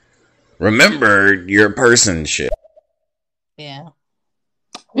like remember you're a person shit. Yeah.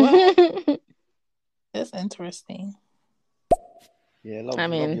 Well, that's interesting. Yeah,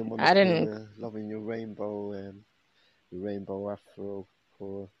 loving your rainbow afro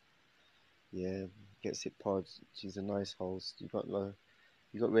for gets it pod. She's a nice host. You got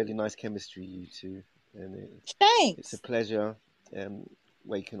really nice chemistry, you two, and it's a pleasure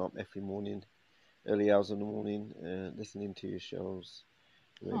waking up every morning, early hours in the morning, listening to your shows.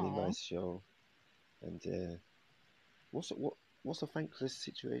 Really nice show. And what's a thankless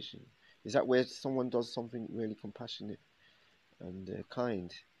situation? Is that where someone does something really compassionate and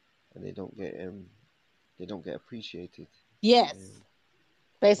kind, and they don't get appreciated? Yes.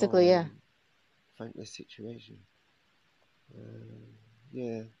 Basically, yeah. Thankless situation.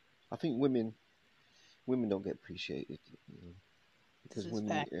 Yeah, I think women don't get appreciated, because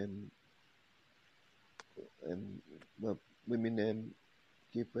women women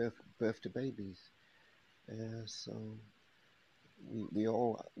give birth to babies, so we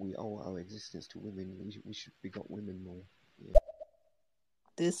owe our existence to women. We should big up women more. Yeah.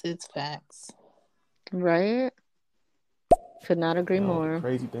 This is facts. Right? Could not agree more. The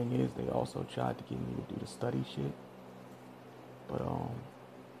crazy thing is they also tried to get me to do the study shit. But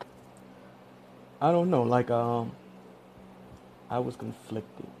I don't know, like I was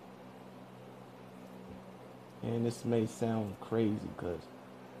conflicted. And this may sound crazy because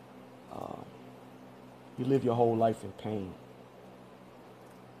you live your whole life in pain.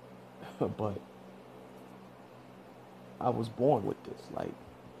 But I was born with this. Like,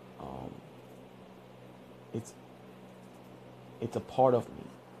 it's a part of me.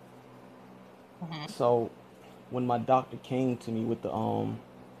 Mm-hmm. So when my doctor came to me with the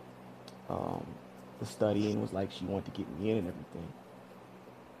study and was like she wanted to get me in and everything,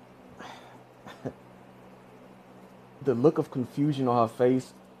 the look of confusion on her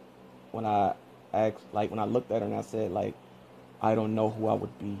face when I asked, like when I looked at her and I said, like, I don't know who I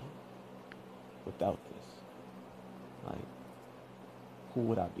would be without this. Like, who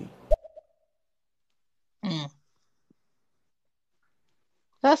would I be?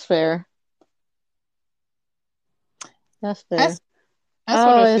 That's fair. I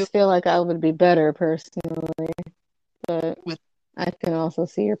always feel like I would be better personally, but I can also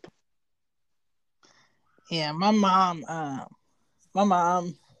see your point. Yeah, my mom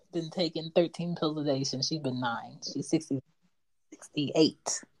been taking 13 pills a day since she's been 9. She's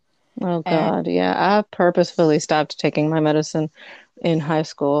 68. Oh God, yeah. I purposefully stopped taking my medicine in high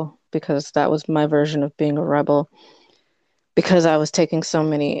school because that was my version of being a rebel. Because I was taking so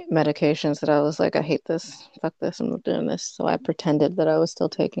many medications that I was like, I hate this. Fuck this. I'm not doing this. So I pretended that I was still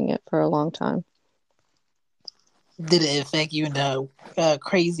taking it for a long time. Did it affect you in a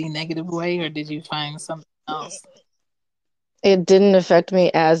crazy negative way, or did you find something else? It didn't affect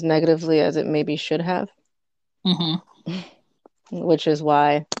me as negatively as it maybe should have. Mm-hmm. Which is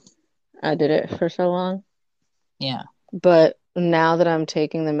why I did it for so long. Yeah. But now that I'm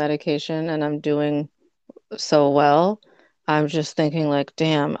taking the medication and I'm doing so well, I'm just thinking like,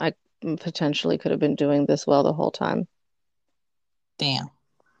 damn, I potentially could have been doing this well the whole time. Damn.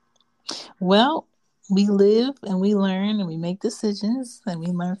 Well, we live and we learn and we make decisions and we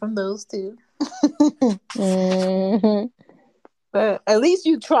learn from those too. Mm-hmm. But at least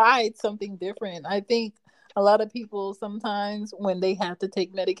you tried something different. I think a lot of people sometimes when they have to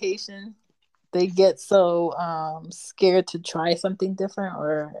take medication, they get so scared to try something different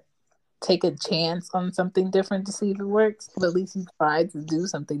or take a chance on something different to see if it works. But at least you tried to do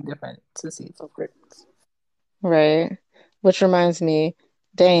something different to see if it works. Right. Which reminds me,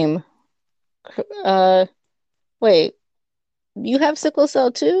 Dame, wait, you have sickle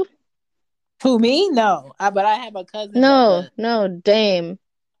cell too? Who, me? No. But I have a cousin No, that does. no, Dame.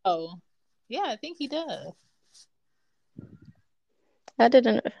 Oh. Yeah, I think he does. I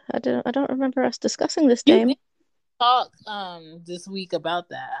don't remember us discussing this, Dame. You talk this week about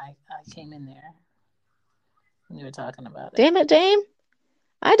that. I came in there. We were talking about it. Damn it, Dame.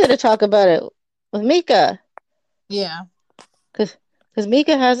 I did a talk about it with Mika. Yeah. Cause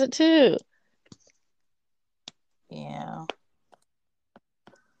Mika has it too. Yeah.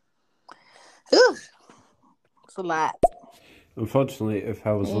 Ooh. It's a lot. Unfortunately, if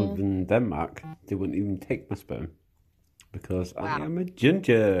I was living in Denmark, they wouldn't even take my sperm because I am a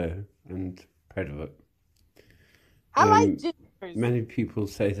ginger and proud of it. I like gingers. Many people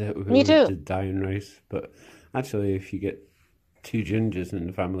say that we're Me too. the dying race, but actually, if you get two gingers in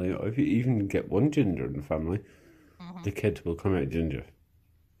the family, or if you even get one ginger in the family, the kid will come out ginger.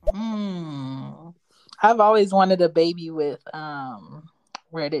 I've always wanted a baby with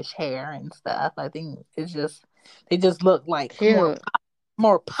reddish hair and stuff. I think they just look like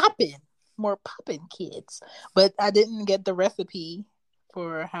more popping kids. But I didn't get the recipe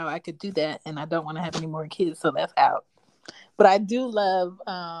for how I could do that, and I don't want to have any more kids, so that's out. But I do love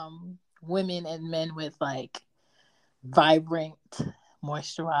women and men with like vibrant,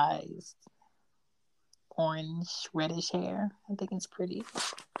 moisturized, orange, reddish hair. I think it's pretty.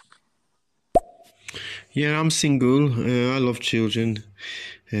 Yeah, I'm single. I love children.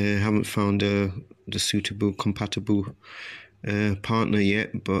 Haven't found the suitable, compatible partner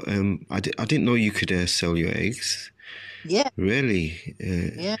yet, but I didn't know you could sell your eggs. Yeah. Really?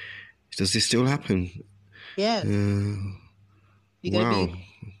 Yeah. Does this still happen? Yeah. Wow.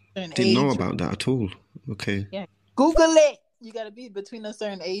 Didn't know about that at all. Okay. Yeah. Google it. You got to be between a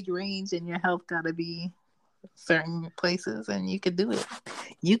certain age range and your health got to be certain places and you can do it.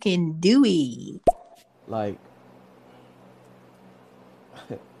 You can do it. Like,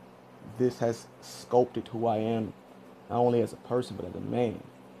 this has sculpted who I am, not only as a person, but as a man.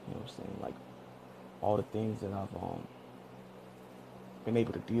 You know what I'm saying? Like, all the things that I've been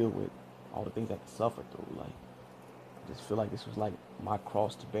able to deal with, all the things I've suffered through. Like, I just feel like this was like my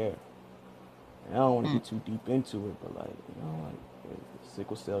cross to bear. And I don't want to get too deep into it, but like, you know, like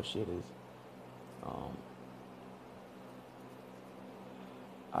sickle cell shit is,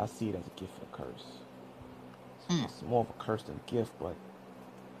 I see it as a gift and a curse. It's more of a curse than a gift, but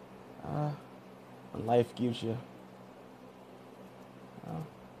when life gives you,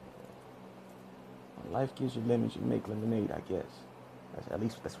 lemons, you make lemonade, I guess. At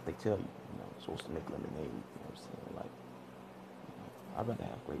least that's what they tell you. You know, you're supposed to make lemonade. You know what I'm saying? Like, I'd rather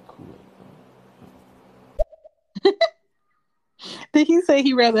have grape Kool-Aid. Did he say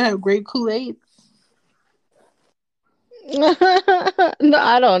he'd rather have grape Kool-Aid? No,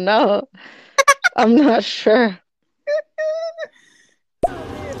 I don't know. I'm not sure.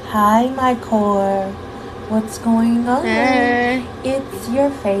 Hi, my core. What's going on? Hey. It's your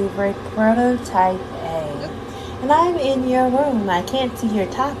favorite prototype A. And I'm in your room. I can't see your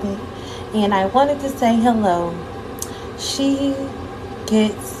topic. And I wanted to say hello. She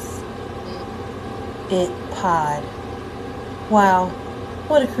Gets It Pod. Wow.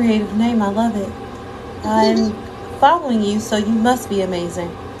 What a creative name. I love it. I'm following you, so you must be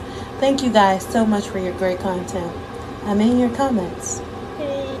amazing. Thank you guys so much for your great content. I'm in your comments.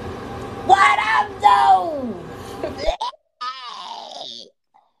 What up, though?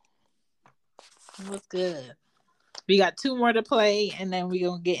 What's good? We got 2 more to play, and then we're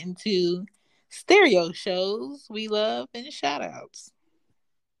going to get into stereo shows we love and shout outs.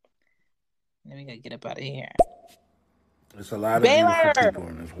 And then we got to get up out of here. There's a lot of beautiful people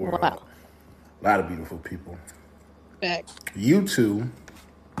in this world. Wow. A lot of beautiful people. Back. You two,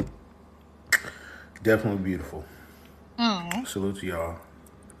 definitely beautiful. Oh, Salute to y'all.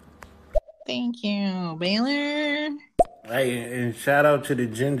 thank you, Baylor. Hey, and shout out to the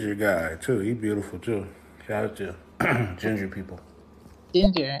ginger guy too. He beautiful too. Shout out to ginger people.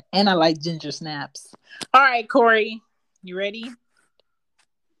 Ginger, and I like ginger snaps. All right, Corey, you ready?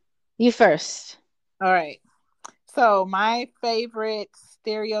 You first. All right. So my favorite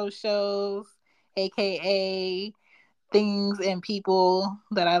stereo shows, aka things and people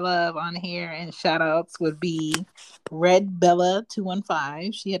that I love on here and shout outs would be Red Bella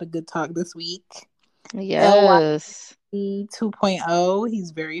 215. She had a good talk this week. Yes. LYC 2.0.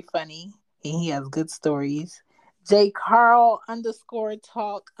 He's very funny and he has good stories. J Carl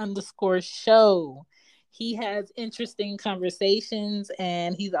 _talk_show. He has interesting conversations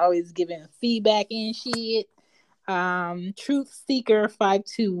and he's always giving feedback and shit. Truth Seeker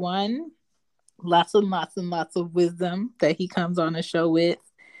 521. Lots and lots of wisdom that he comes on the show with.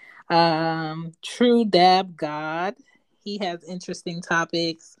 True Dab God. He has interesting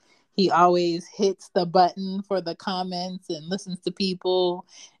topics. He always hits the button for the comments and listens to people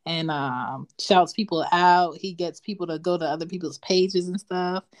and shouts people out. He gets people to go to other people's pages and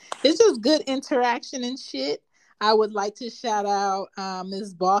stuff. It's just good interaction and shit. I would like to shout out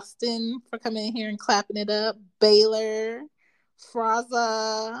Ms. Boston for coming in here and clapping it up. Baylor,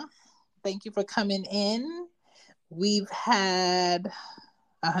 Fraza, thank you for coming in. We've had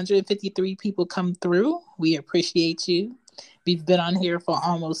 153 people come through. We appreciate you. We've been on here for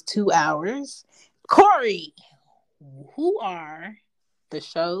almost 2 hours. Corey, who are the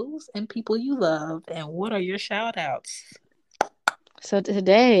shows and people you love, and what are your shout outs? So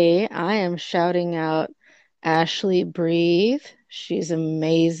today I am shouting out Ashley Breathe. She's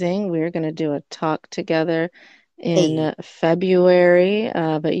amazing. We're going to do a talk together in February,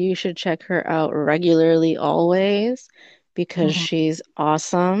 but you should check her out regularly always because she's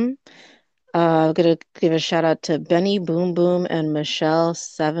awesome. I'm going to give a shout out to Benny Boom Boom and Michelle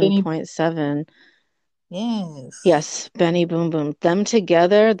 7.7. Yes, Benny Boom Boom. Them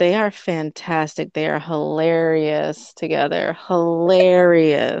together, they are fantastic. They are hilarious together.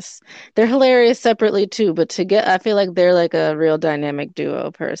 Hilarious. They're hilarious separately too, but together, I feel like they're like a real dynamic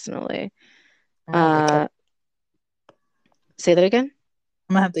duo personally. Say that again?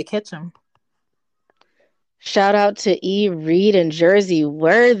 I'm gonna have to catch them. Shout out to E. Reed and Jersey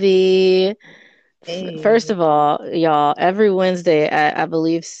Worthy. First of all, y'all, every Wednesday at I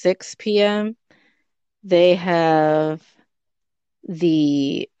believe 6 p.m. they have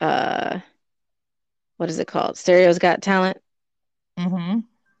the what is it called? Stereo's Got Talent.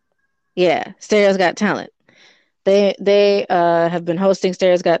 Yeah, Stereo's Got Talent. They have been hosting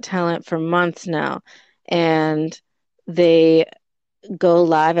Stereo's Got Talent for months now, and they go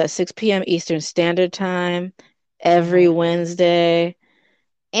live at 6 p.m. Eastern Standard Time every Wednesday,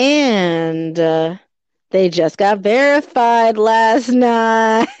 and they just got verified last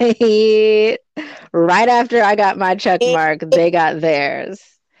night. Right after I got my check mark, they got theirs.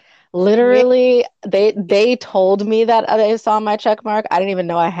 Literally, they told me that they saw my check mark. I didn't even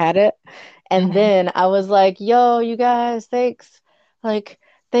know I had it. And then I was like, yo, you guys, thanks. Like,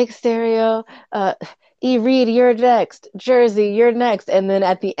 thanks, Stereo. E. Reed, you're next. Jersey, you're next. And then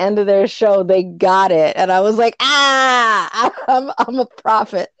at the end of their show, they got it. And I was like, I'm a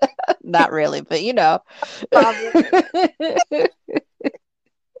prophet. Not really, but you know.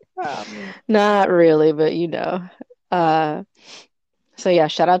 Not really, but you know. So yeah,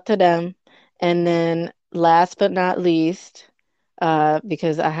 shout out to them. And then last but not least,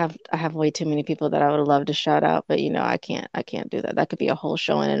 because I have way too many people that I would love to shout out, but you know, I can't do that. That could be a whole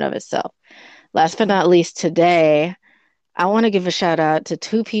show in and of itself. Last but not least, today, I want to give a shout out to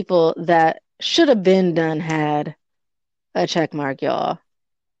two people that should have been done had a check mark, y'all.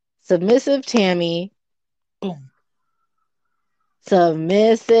 Submissive Tammy. Boom.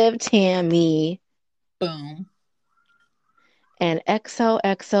 Submissive Tammy. Boom. And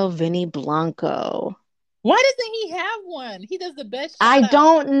XOXO Vinny Blanco. Why doesn't he have one? He does the best. I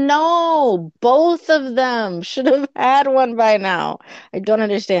don't know. Both of them should have had one by now. I don't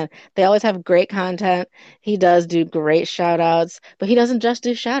understand. They always have great content. He does do great shout outs, but he doesn't just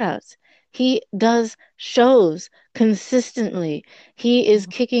do shout outs. He does shows consistently. He is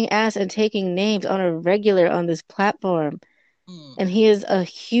kicking ass and taking names on a regular on this platform. And he is a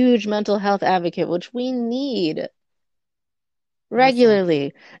huge mental health advocate, which we need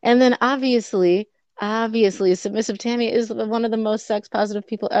regularly. And then obviously, Submissive Tammy is one of the most sex positive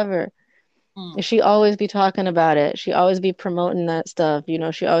people ever. She always be talking about it. She always be promoting that stuff. You know,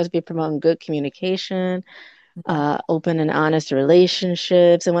 she always be promoting good communication, open and honest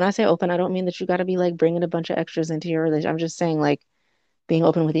relationships. And when I say open, I don't mean that you got to be like bringing a bunch of extras into your relationship. I'm just saying like being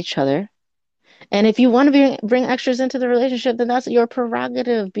open with each other, And if you want to bring extras into the relationship, then that's your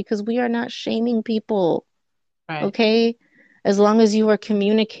prerogative because we are not shaming people. Right. Okay? As long as you are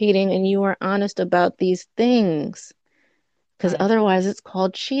communicating and you are honest about these things. Because otherwise it's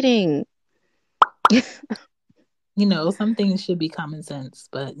called cheating. You know, some things should be common sense,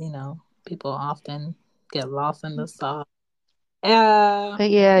 but you know, people often get lost in the sauce. But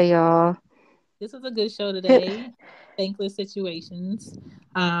yeah, y'all. This was a good show today. Thankless situations.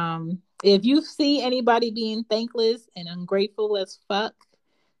 If you see anybody being thankless and ungrateful as fuck,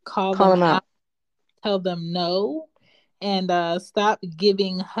 call them out. Tell them no. And stop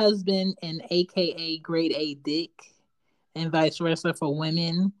giving husband an AKA grade A dick and vice versa for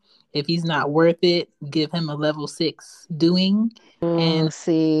women. If he's not worth it, give him a level 6 doing and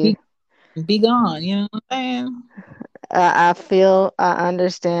be gone. You know what I'm saying? I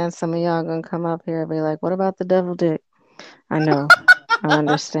understand some of y'all gonna come up here and be like, what about the devil dick? I know. I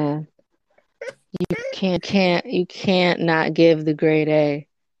understand. You can't not give the grade A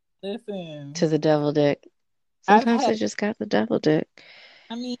to the devil dick. Sometimes they just got the devil dick.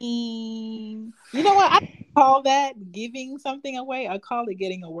 I mean, you know what? I call that giving something away. I call it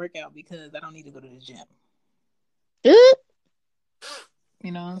getting a workout because I don't need to go to the gym.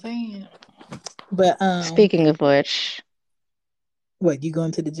 You know what I'm saying? But speaking of which, what, you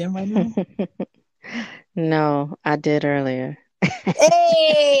going to the gym right now? No, I did earlier.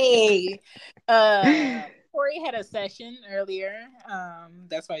 Hey, Corey had a session earlier.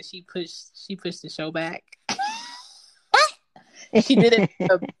 That's why she pushed the show back. She did it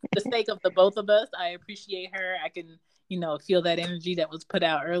for the sake of the both of us. I appreciate her. I can, feel that energy that was put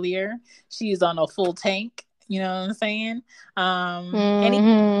out earlier. She's on a full tank. You know what I'm saying?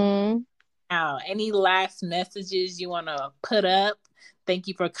 Any last messages you want to put up? Thank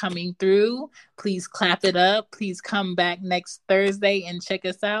you for coming through. Please clap it up. Please come back next Thursday and check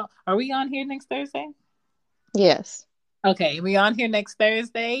us out. Are we on here next Thursday? Yes. Okay, we on here next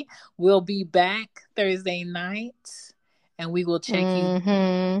Thursday. We'll be back Thursday night, and we will check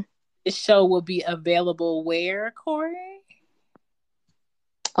you. This show will be available where, Corey?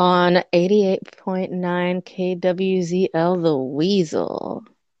 On 88.9 KWZL, The Weasel.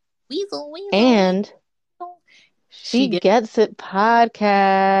 Weasel. And She Gets It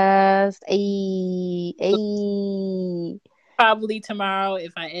podcast. Probably tomorrow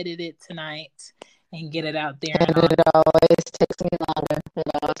if I edit it tonight and get it out there. And it always takes me longer.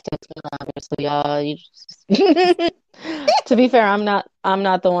 So y'all, you just... To be fair, I'm not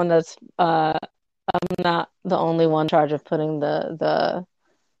the one that's I'm not the only one in charge of putting the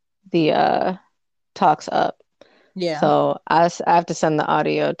talks up. Yeah. So I have to send the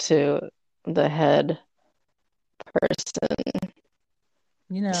audio to the head person.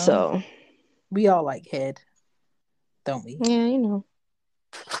 So we all like head, don't we? Yeah,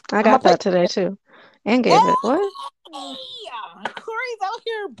 I got that today too, and gave it. What? Corey's out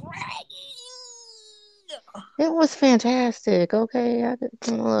here bragging. It was fantastic. Okay,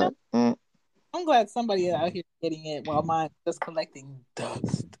 look. I'm glad somebody out here getting it while mine's just collecting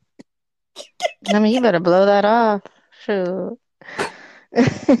dust. I mean, you better blow that off. Shoot.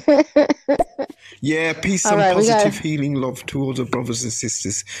 Yeah, peace and positive healing love to all the brothers and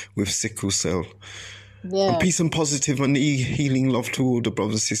sisters with sickle cell. Yeah. And peace and positive and healing love to all the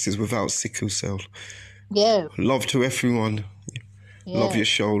brothers and sisters without sickle cell. Yeah. Love to everyone. Yeah. Love your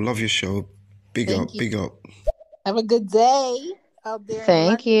show. Big up. Have a good day out there.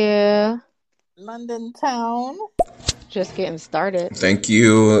 Thank you. London town. Just getting started. Thank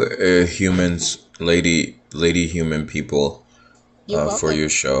you, humans, lady human people, for your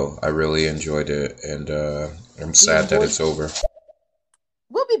show. I really enjoyed it, and I'm sad that it's over.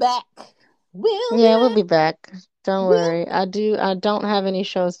 We'll be back. We'll be back. Don't worry. I don't have any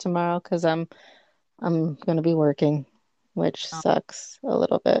shows tomorrow because I'm gonna be working, which sucks a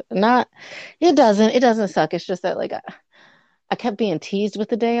little bit. It doesn't suck. It's just that I kept being teased with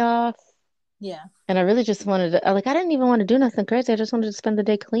the day off. Yeah. And I really just wanted to, I didn't even want to do nothing crazy. I just wanted to spend the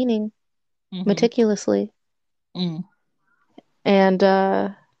day cleaning meticulously. And,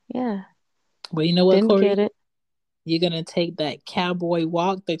 yeah. Well, you know what, Didn't Corey? get it. You're going to take that cowboy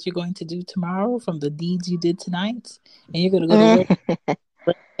walk that you're going to do tomorrow from the deeds you did tonight. And you're going to go to work.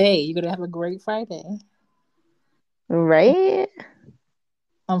 Hey, you're going to have a great Friday. Right?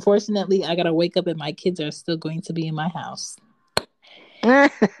 Unfortunately, I got to wake up and my kids are still going to be in my house.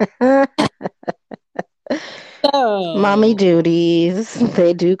 So, mommy duties,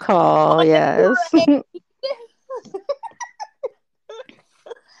 they do call. Yes.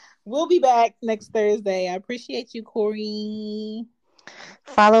 We'll be back next Thursday. I appreciate you, Corey.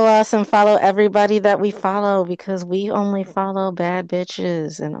 Follow us and follow everybody that we follow because we only follow bad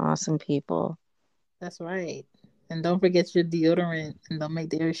bitches and awesome people. That's right. And don't forget your deodorant and don't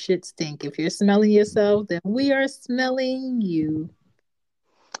make their shit stink. If you're smelling yourself, then we are smelling you.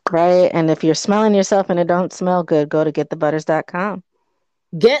 Right. And if you're smelling yourself and it don't smell good, go to getthebutters.com.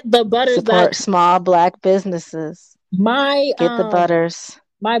 Get the butters. Support small Black businesses. My Get the butters.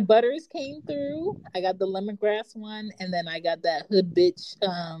 My butters came through. I got the lemongrass one, and then I got that hood bitch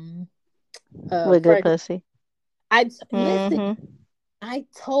with good pussy. Listen. I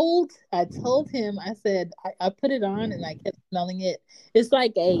told him, I said, I put it on and I kept smelling it. It's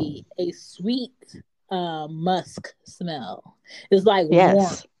like a sweet musk smell. It's like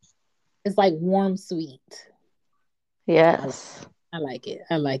warm. It's like warm sweet. Yes. I like it.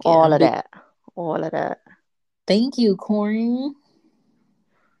 I like it. All of that. Thank you, Corey.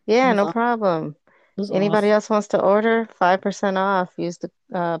 Yeah, no problem. Anybody else wants to order? 5% off. Use the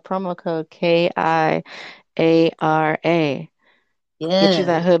promo code KIARA. Yeah. Get you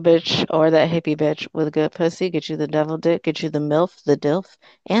that hood bitch or that hippie bitch with good pussy. Get you the devil dick. Get you the MILF, the DILF,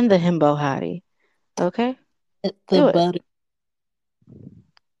 and the himbo hottie. Okay? Get the butter.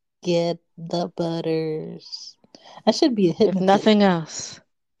 Get the butters. I should be a hypnotist. If nothing else.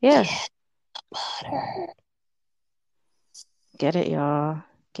 Yeah. Get the butter. Get it, y'all.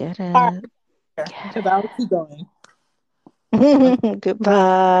 Get it. All right. Because I'll keep going.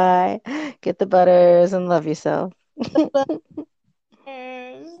 Goodbye. Get the butters and love yourself.